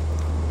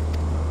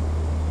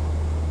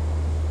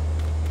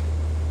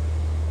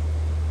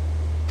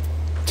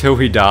 Till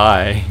we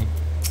die.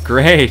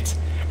 Great.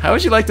 How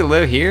would you like to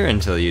live here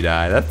until you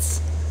die?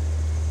 That's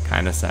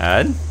kind of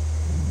sad.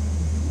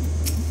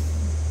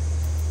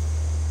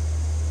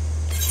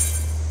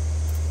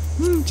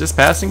 Just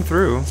passing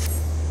through.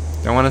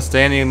 Don't want to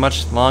stay any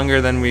much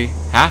longer than we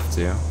have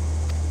to.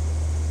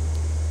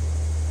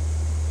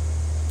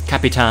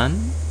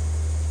 Capitan?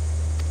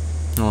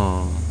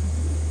 Oh.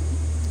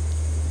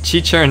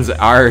 Qi'qirn's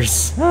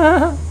arse.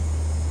 I'm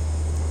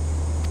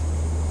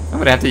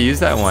gonna have to use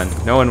that one.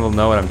 No one will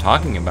know what I'm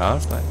talking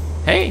about, but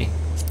hey.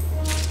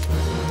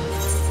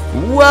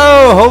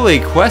 Whoa! Holy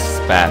quests,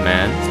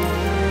 Batman.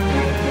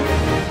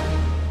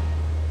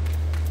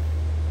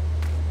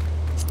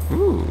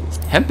 Ooh,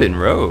 hempen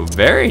robe.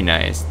 Very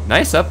nice.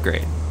 Nice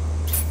upgrade.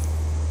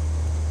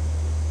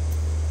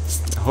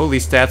 Holy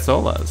stat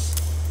solas.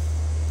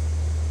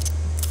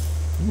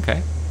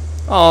 Okay.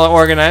 All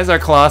organized. Our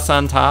cloths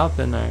on top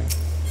and our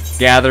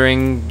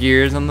gathering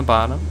gears on the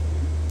bottom.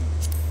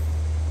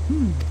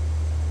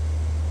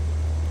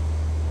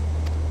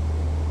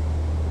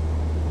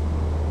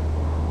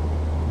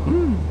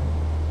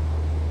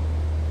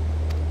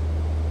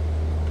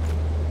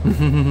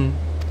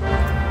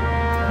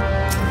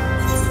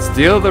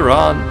 Steal the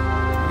rod.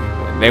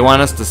 They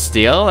want us to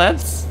steal?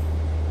 That's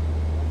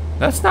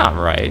not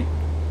right.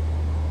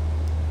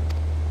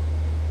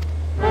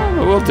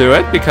 Well, we'll do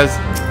it because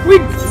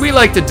we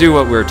like to do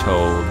what we're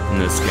told in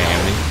this game.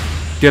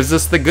 It gives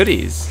us the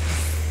goodies.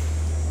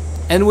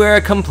 And we're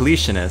a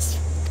completionist.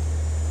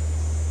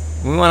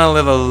 We want to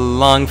live a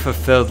long,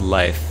 fulfilled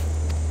life.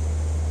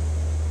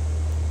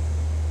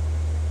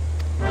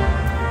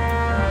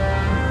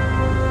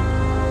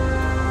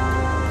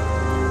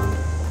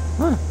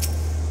 Huh.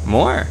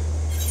 More.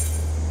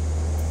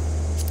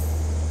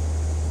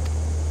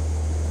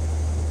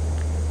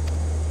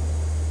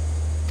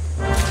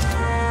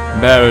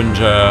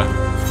 Berenger.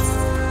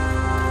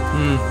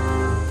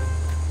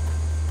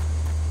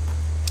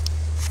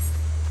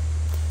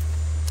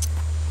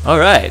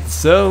 Alright,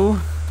 so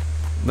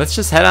let's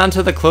just head on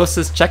to the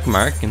closest check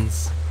mark and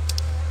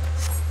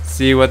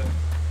see where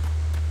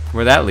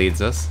that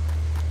leads us.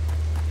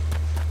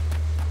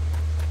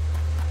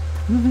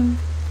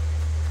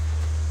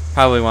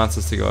 Probably wants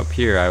us to go up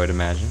here, I would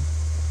imagine.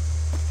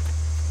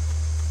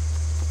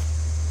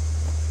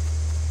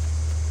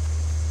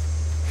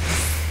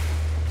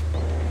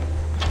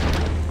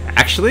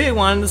 Actually, it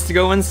wanted us to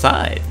go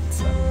inside.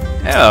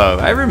 Oh,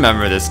 I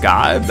remember this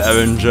guy,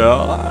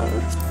 Berenger.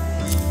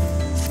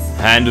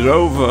 Hand it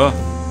over.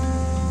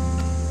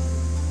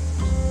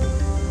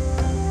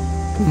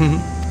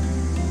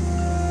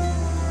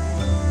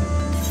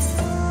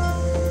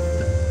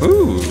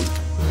 Ooh.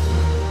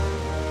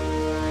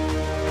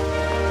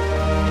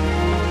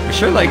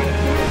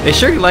 They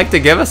sure like to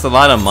give us a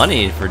lot of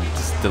money for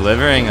just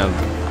delivering a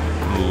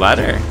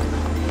letter.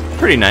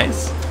 Pretty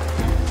nice.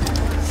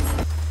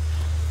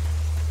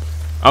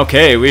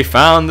 Okay, we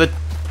found the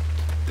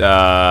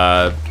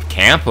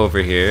camp over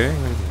here.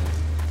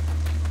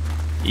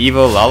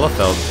 Evil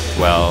Lalafeld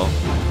well.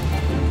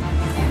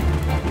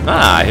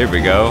 Ah, here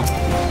we go.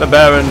 The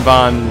Baron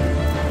von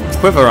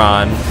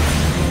Qi'qirn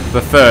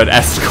the Third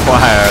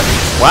Esquire.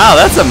 Wow,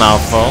 that's a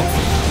mouthful.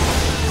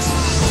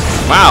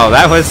 Wow,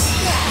 that was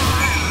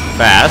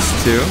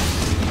fast too.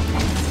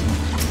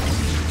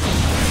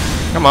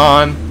 Come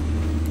on.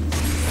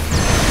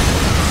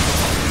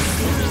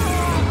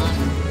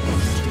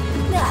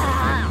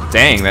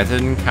 Dang, that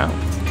didn't count.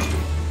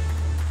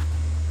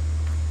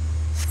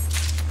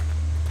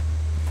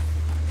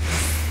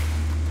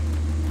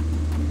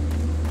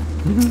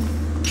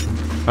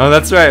 Oh,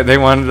 that's right. They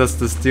wanted us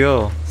to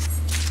steal.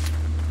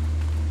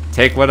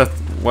 Take what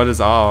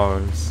is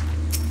ours.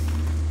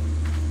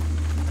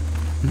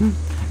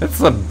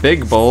 It's a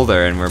big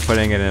boulder, and we're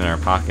putting it in our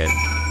pocket.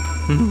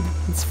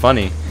 It's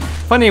funny.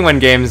 Funny when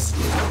games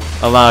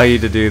allow you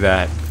to do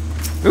that.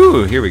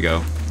 Ooh, here we go.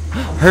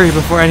 Hurry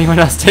before anyone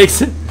else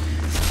takes it.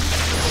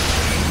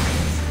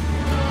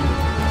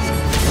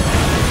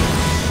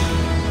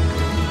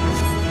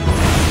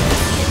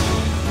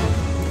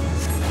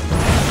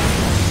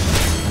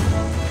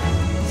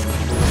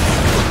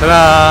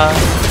 Ta-da!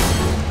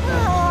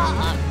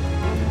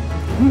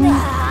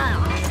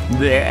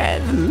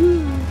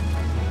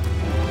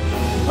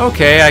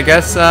 Okay, I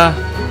guess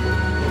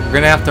we're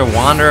gonna have to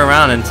wander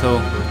around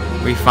until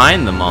we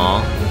find them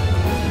all.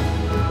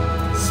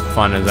 As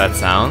fun as that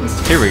sounds.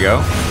 Here we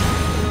go.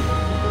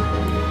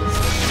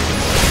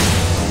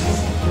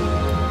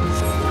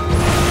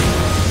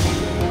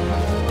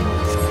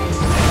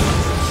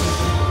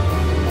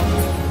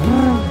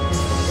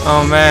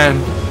 Oh man,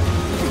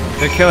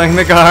 they're killing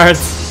the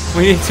guards.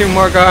 We need 2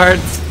 more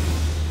guards.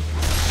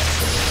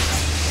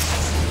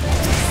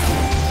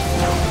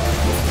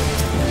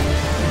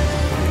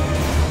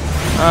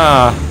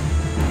 Ah.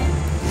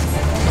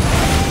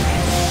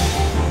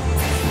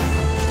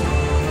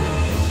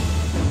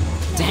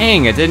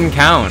 Dang, it didn't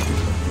count.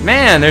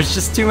 Man, there's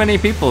just too many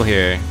people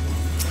here.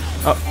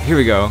 Oh, here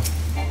we go.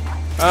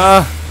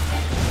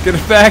 Get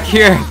it back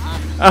here.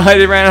 Oh,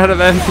 I ran out of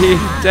MP.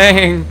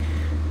 Dang.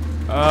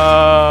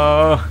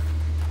 Oh.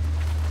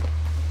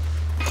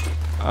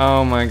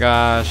 Oh my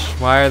gosh.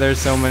 Why are there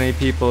so many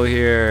people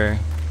here?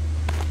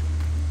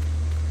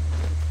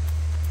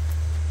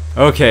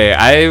 Okay,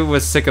 I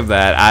was sick of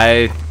that.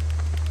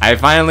 I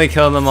finally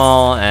killed them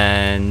all,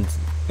 and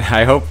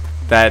I hope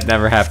that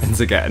never happens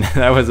again.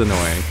 That was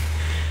annoying.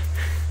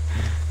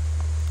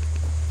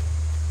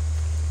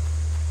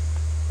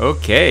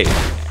 Okay.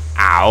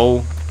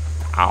 Ow.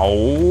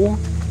 Ow.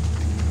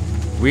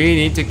 We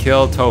need to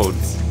kill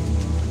toads.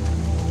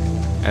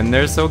 And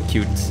they're so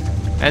cute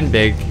and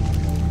big.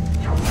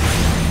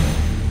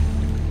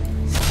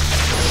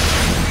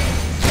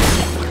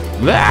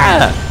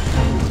 Ah!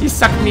 He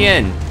sucked me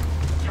in.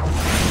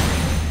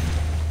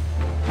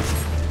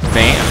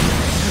 Bam.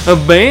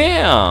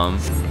 Bam!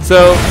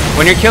 So,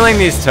 when you're killing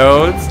these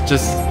toads,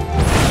 just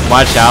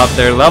watch out.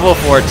 They're level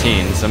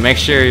 14, so make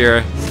sure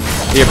you're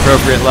the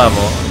appropriate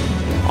level.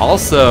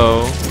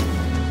 Also,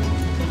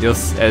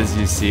 as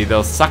you see,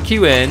 they'll suck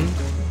you in,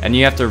 and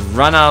you have to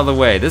run out of the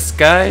way. This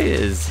guy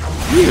is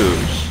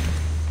huge.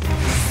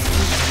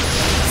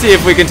 See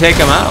if we can take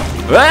him out.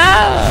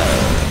 Ah!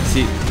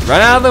 See,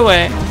 run out of the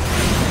way.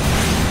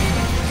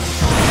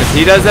 Because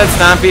he does that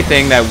stompy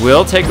thing that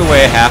will take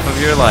away half of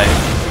your life.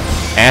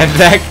 And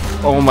that,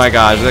 oh my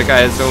gosh, that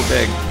guy is so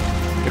big.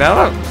 Get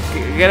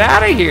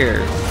out of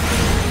here.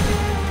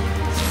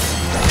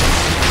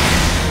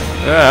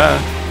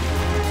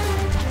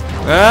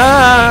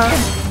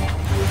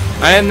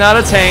 I am not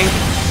a tank.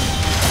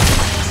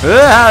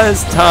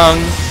 His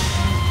tongue.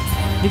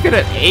 He could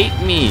have ate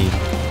me.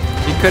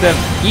 He could have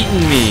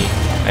eaten me,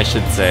 I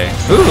should say.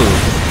 Ooh,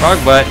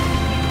 frog butt.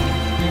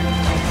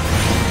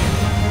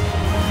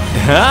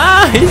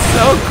 Ah, he's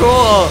so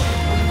cool.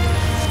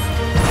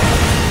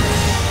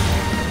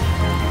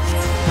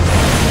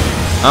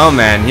 Oh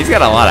man, he's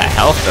got a lot of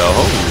health though.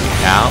 Holy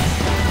cow.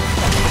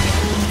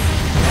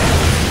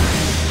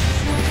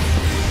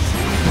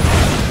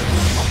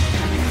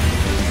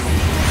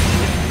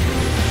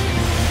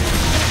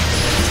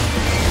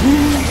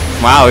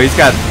 Wow, he's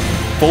got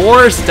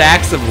 4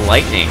 stacks of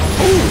lightning.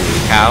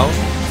 Holy cow.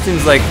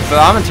 Seems like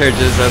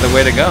thaumaturges are the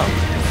way to go.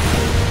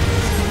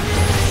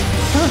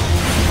 Huh.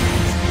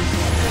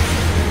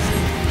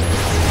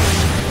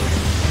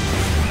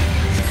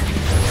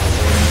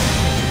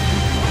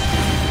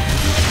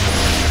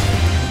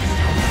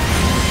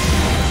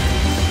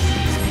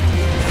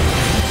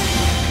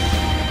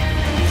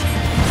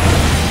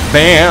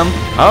 Bam!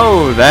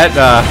 Oh, that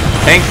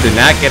tank did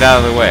not get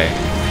out of the way.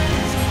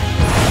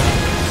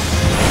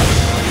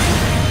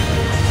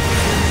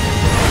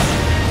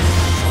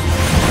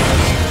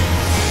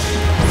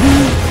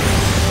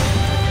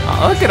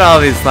 Oh, look at all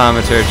these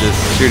thaumaturges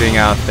shooting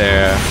out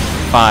their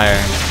fire.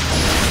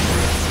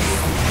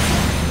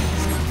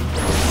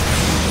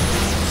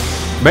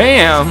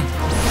 Bam!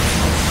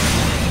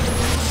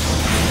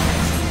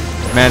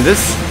 Man,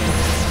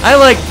 I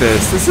like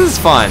this. This is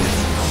fun.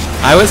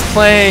 I was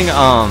playing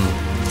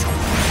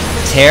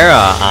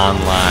Terra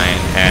online,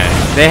 and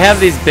they have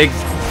these big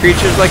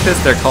creatures like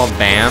this. They're called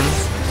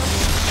BAMs,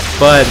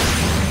 but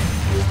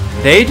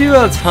they do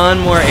a ton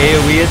more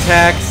AoE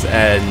attacks,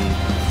 and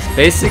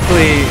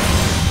basically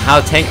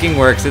how tanking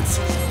works, it's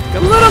a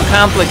little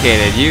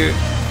complicated. You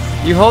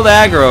hold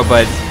aggro,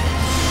 but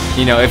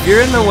you know, if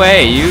you're in the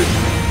way,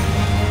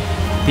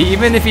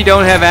 even if you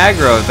don't have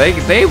aggro,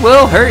 they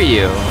will hurt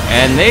you,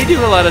 and they do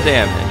a lot of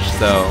damage.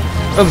 So,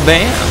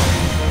 bam.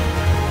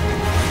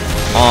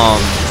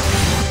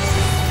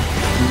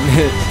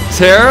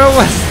 Terra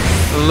was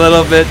a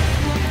little bit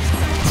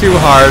too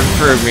hard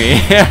for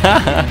me.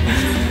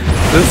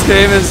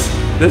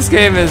 This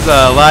game is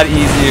a lot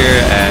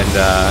easier, and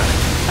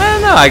I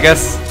don't know, I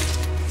guess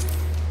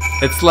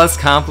it's less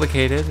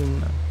complicated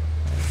and I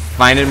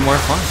find it more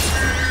fun.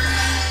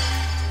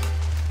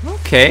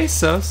 Okay,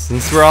 so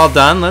since we're all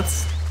done,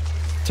 let's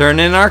turn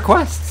in our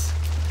quests.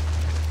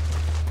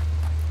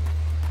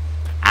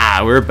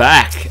 Ah, we're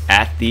back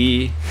at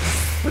the,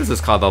 what is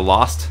this called? The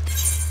Last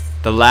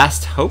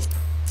Hope?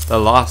 The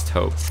Lost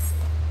Hope.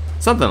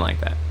 Something like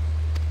that.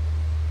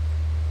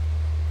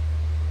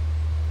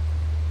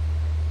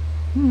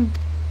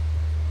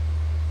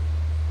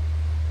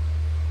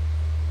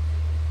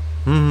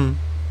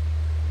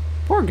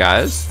 Poor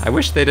guys. I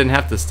wish they didn't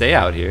have to stay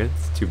out here.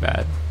 It's too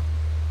bad.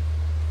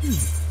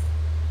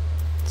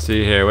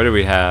 See here, what do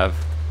we have?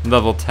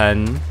 Level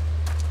 10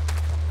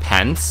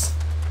 pence.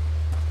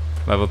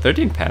 Level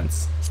 13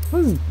 pence.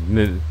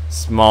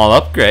 Small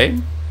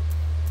upgrade.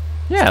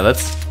 Yeah,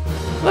 let's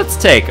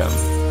take them.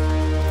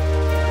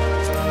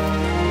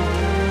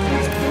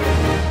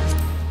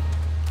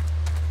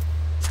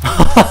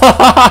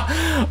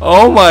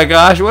 Oh my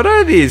gosh, what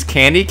are these?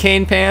 Candy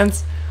cane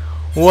pants?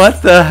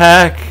 What the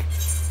heck?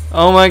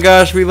 Oh my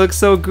gosh, we look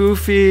so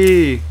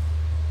goofy.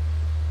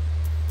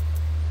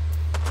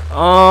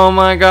 Oh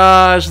my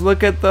gosh,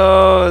 look at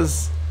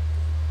those.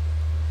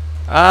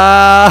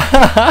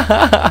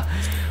 Ah,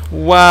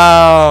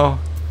 wow.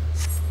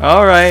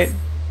 Alright.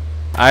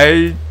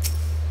 I'm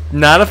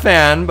not a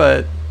fan,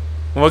 but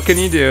what can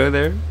you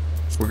do?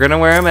 We're gonna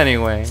wear them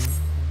anyway.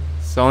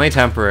 It's only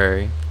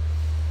temporary.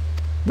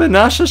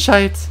 Banasha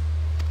shite.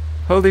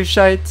 Holy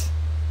shite.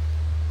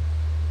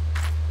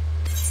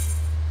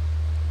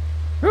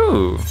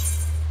 Ooh.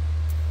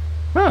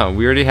 Oh,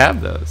 we already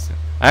have those.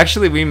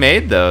 Actually, we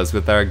made those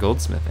with our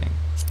goldsmithing.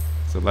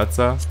 So let's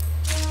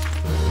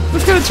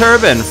get a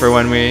turban for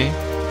when we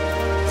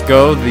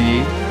go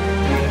the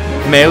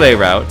melee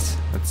route.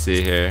 Let's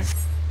see here.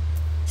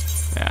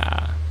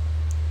 Yeah.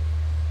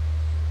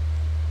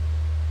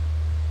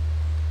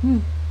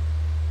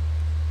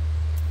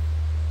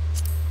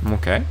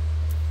 Okay.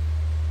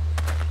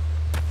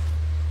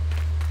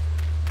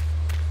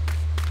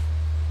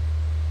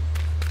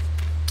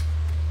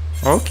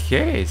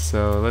 Okay,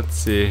 so let's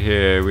see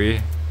here. We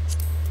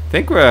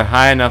think we're a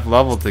high enough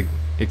level to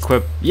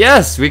equip.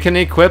 Yes, we can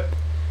equip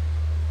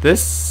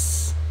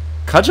this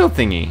cudgel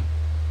thingy.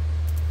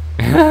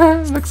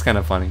 Looks kind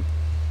of funny.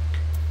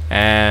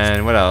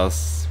 And what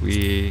else?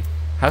 We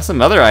have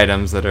some other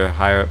items that are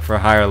higher for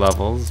higher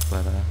levels,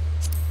 but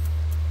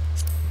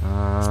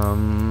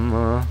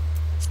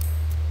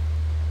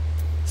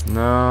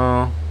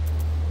no.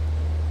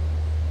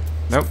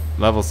 Nope,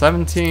 level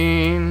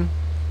 17.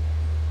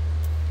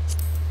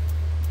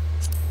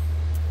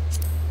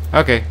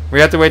 Okay, we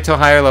have to wait till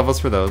higher levels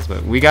for those,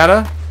 but we got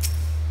a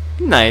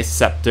nice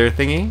scepter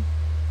thingy.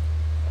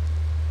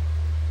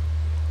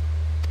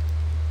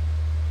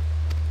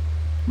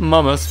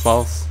 Mama's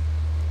false.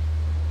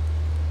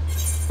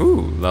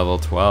 Ooh, level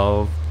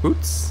 12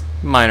 boots.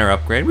 Minor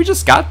upgrade. We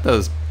just got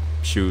those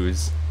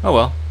shoes. Oh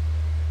well.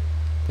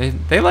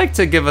 They like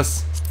to give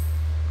us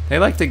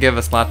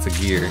lots of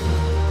gear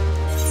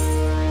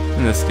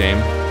in this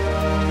game.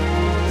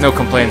 No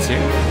complaints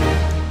here.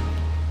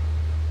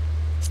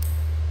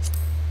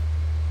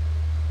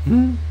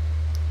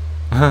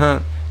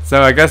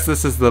 So I guess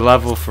this is the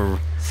level for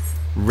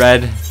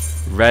red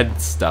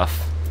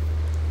stuff.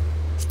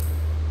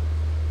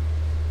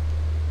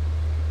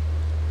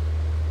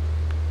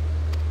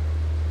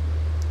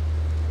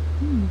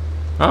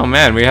 Oh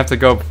man, we have to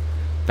go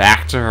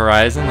back to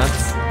Horizon.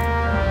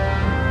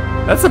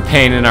 That's a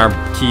pain in our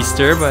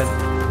keister, but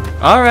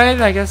all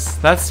right, I guess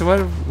that's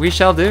what we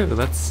shall do.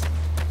 Let's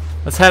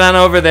head on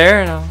over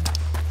there and I'll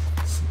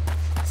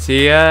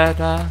see you at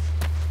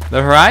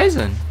the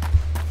Horizon.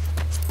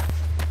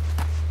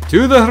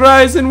 To the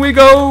Horizon we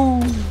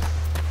go!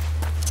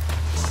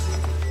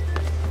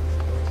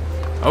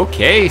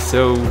 Okay,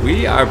 so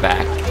we are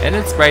back, and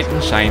it's bright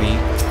and shiny.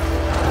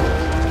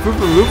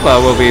 Goobbue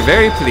will be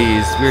very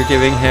pleased. We're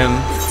giving him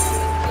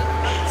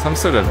some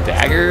sort of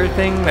dagger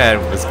thing that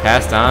was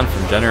passed on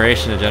from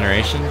generation to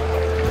generation.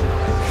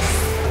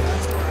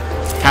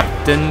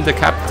 Captain to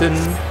captain.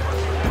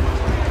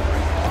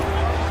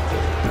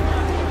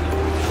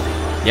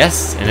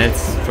 Yes, and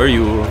it's for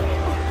you.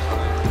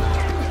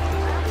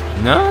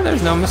 No,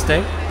 there's no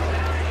mistake.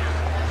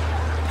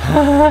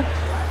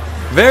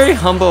 Very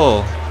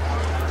humble.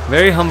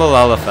 Very humble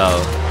Lalafell.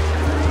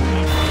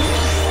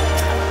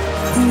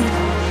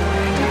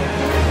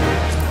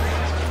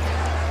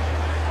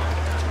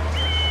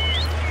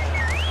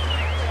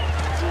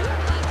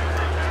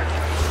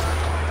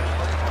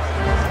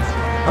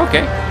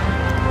 Okay.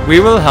 We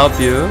will help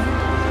you.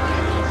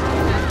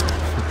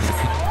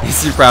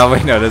 As you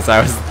probably noticed,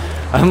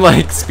 I'm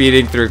like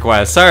speeding through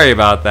quests. Sorry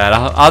about that.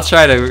 I'll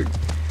try to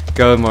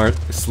go more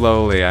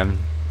slowly.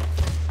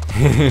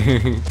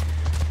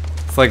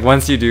 It's like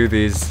once you do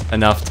these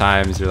enough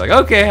times, you're like,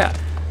 okay,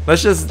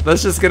 let's just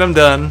get them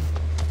done.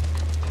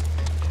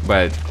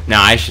 But no,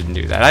 I shouldn't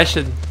do that. I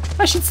should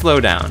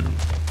slow down.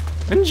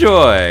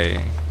 Enjoy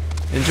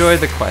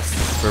the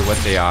quests for what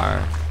they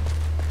are.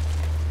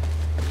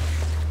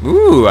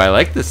 Ooh, I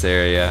like this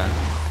area.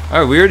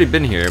 Oh, we already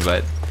been here,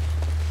 but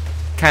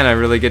kind of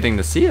really getting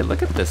to see it.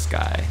 Look at this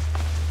guy.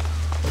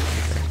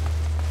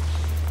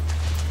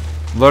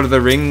 Lord of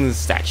the Rings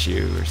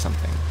statue or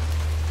something.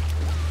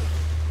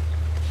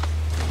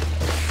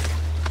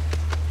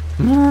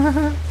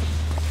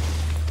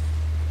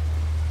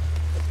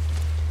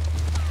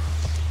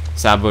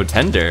 Sabo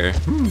tender.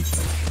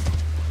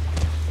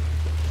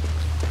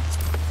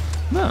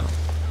 No.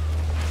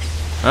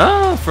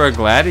 Oh, for a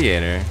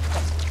gladiator.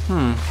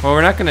 Well,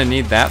 we're not gonna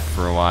need that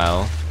for a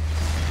while.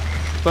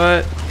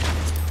 But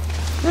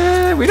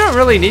we don't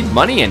really need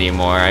money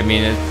anymore. I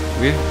mean,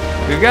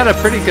 we've got a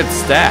pretty good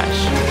stash.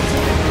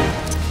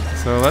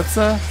 So let's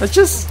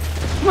just,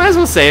 might as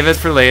well save it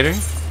for later.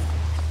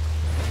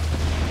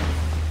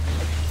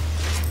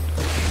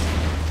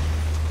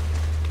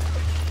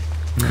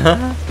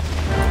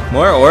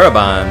 More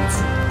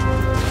Orobons.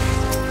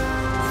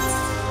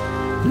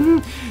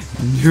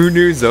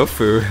 New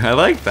Zofu. I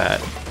like that.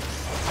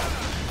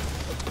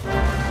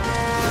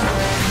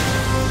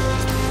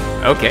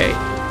 Okay.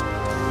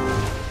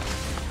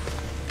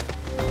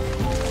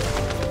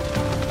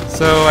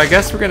 So I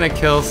guess we're gonna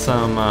kill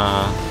some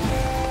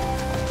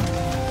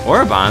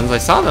Orobons. I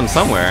saw them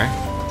somewhere.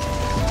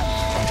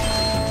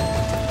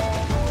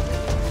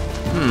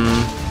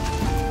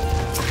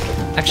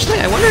 Actually,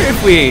 I wonder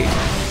if we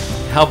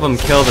help him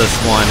kill this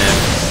one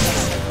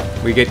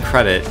if we get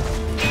credit.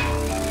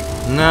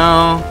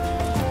 No,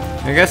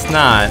 I guess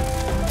not.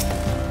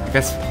 I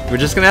guess we're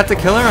just gonna have to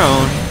kill our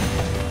own.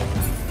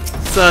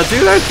 So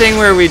do our thing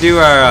where we do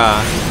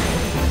our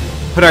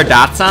put our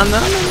dots on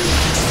them.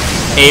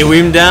 AoE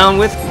him down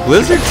with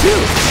Blizzard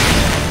too.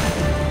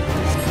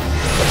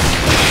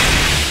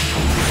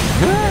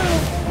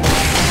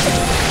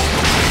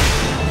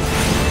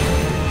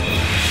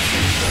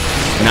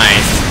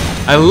 Nice.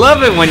 I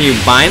love it when you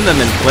bind them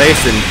in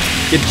place and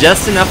get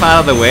just enough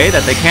out of the way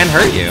that they can't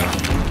hurt you.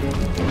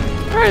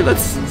 Alright,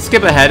 let's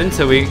skip ahead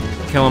until we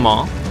kill them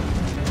all.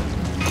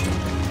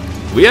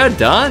 We are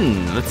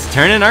done. Let's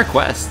turn in our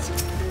quest.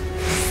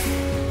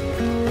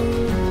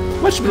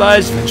 Much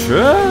obliged,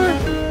 venturer.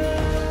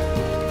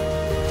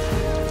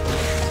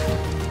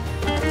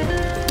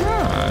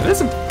 Oh,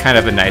 this is kind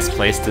of a nice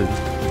place to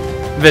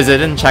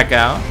visit and check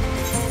out.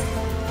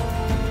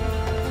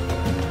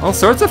 All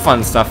sorts of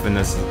fun stuff in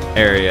this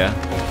area.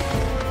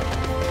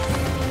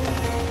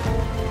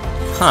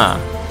 Huh.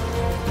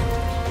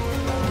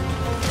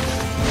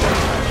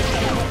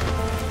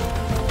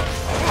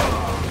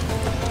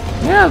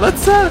 Yeah,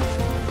 let's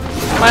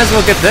might as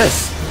well get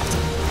this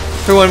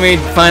for when we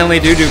finally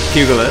do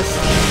Guildhest.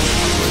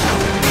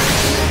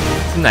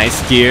 Some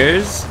nice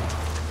gears.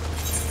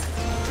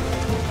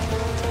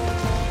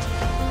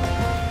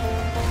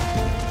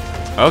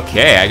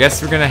 Okay, I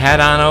guess we're gonna head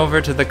on over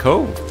to the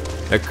cove.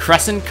 The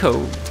Crescent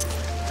Cove.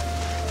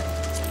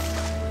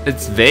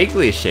 It's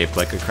vaguely shaped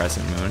like a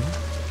crescent moon.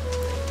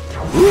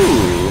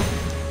 Ooh.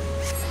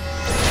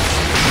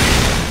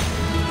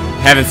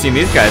 Haven't seen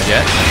these guys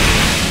yet.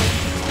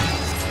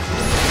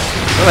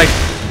 They're like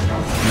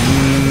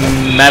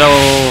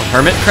metal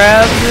hermit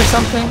crabs or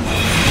something.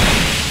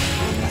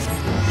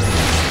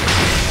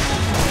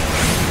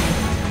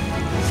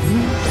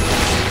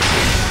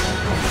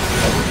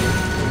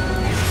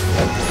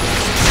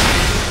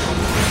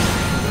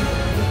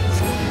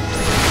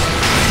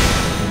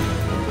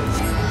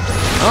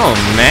 Oh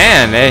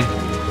man,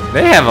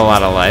 they have a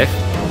lot of life.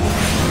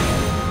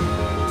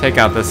 Take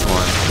out this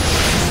one.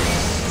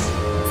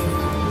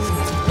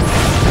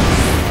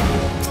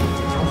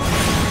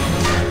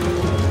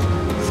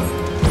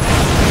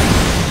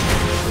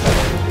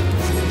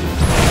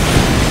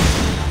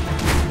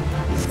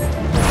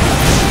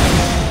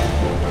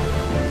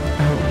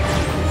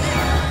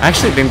 I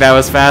actually think that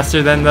was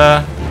faster than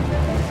the...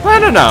 Well, I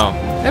don't know.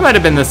 It might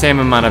have been the same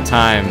amount of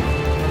time.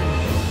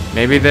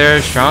 Maybe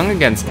they're strong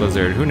against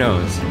Blizzard, who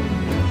knows?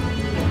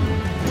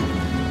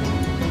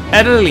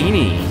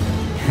 Edellini.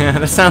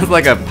 That sounds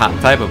like a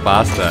type of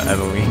pasta,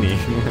 Edellini.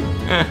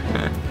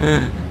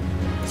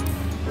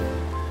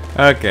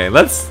 Okay,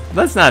 let's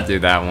not do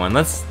that one.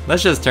 Let's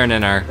just turn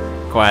in our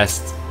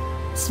quest.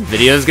 This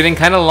video's getting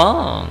kind of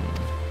long.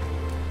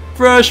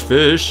 Fresh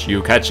fish,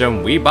 you catch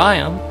 'em, we buy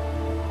 'em.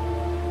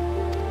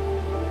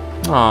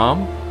 Aw,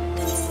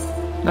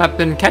 not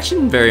been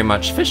catching very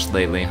much fish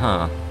lately,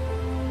 huh?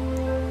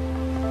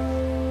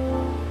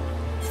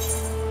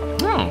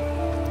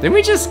 Didn't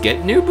we just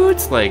get new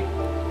boots like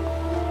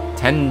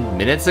 10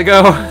 minutes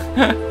ago?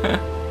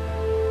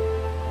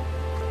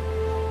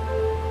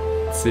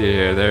 Let's see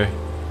here,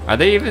 are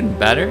they even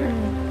better?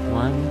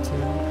 1, 2.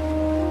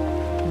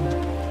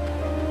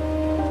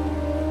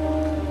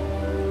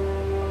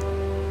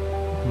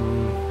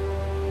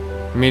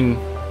 I mean,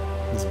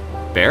 it's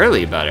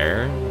barely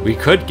better. We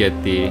could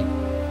get the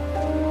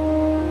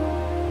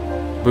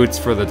boots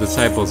for the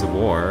Disciples of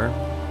War.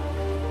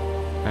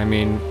 I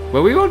mean,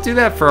 well, we won't do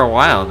that for a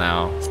while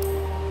now.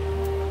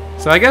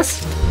 So I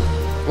guess,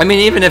 I mean,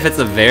 even if it's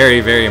a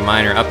very, very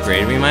minor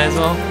upgrade, we might as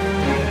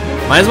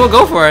well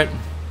go for it.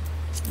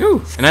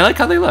 Ooh, and I like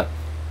how they look.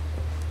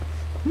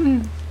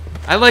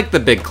 I like the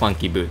big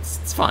clunky boots.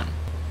 It's fun.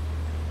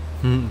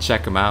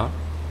 Check them out.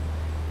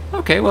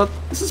 Okay, well,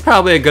 this is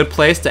probably a good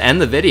place to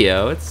end the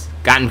video. It's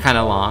gotten kind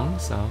of long,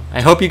 so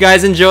I hope you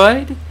guys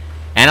enjoyed,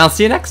 and I'll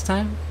see you next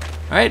time.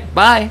 All right,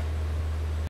 bye.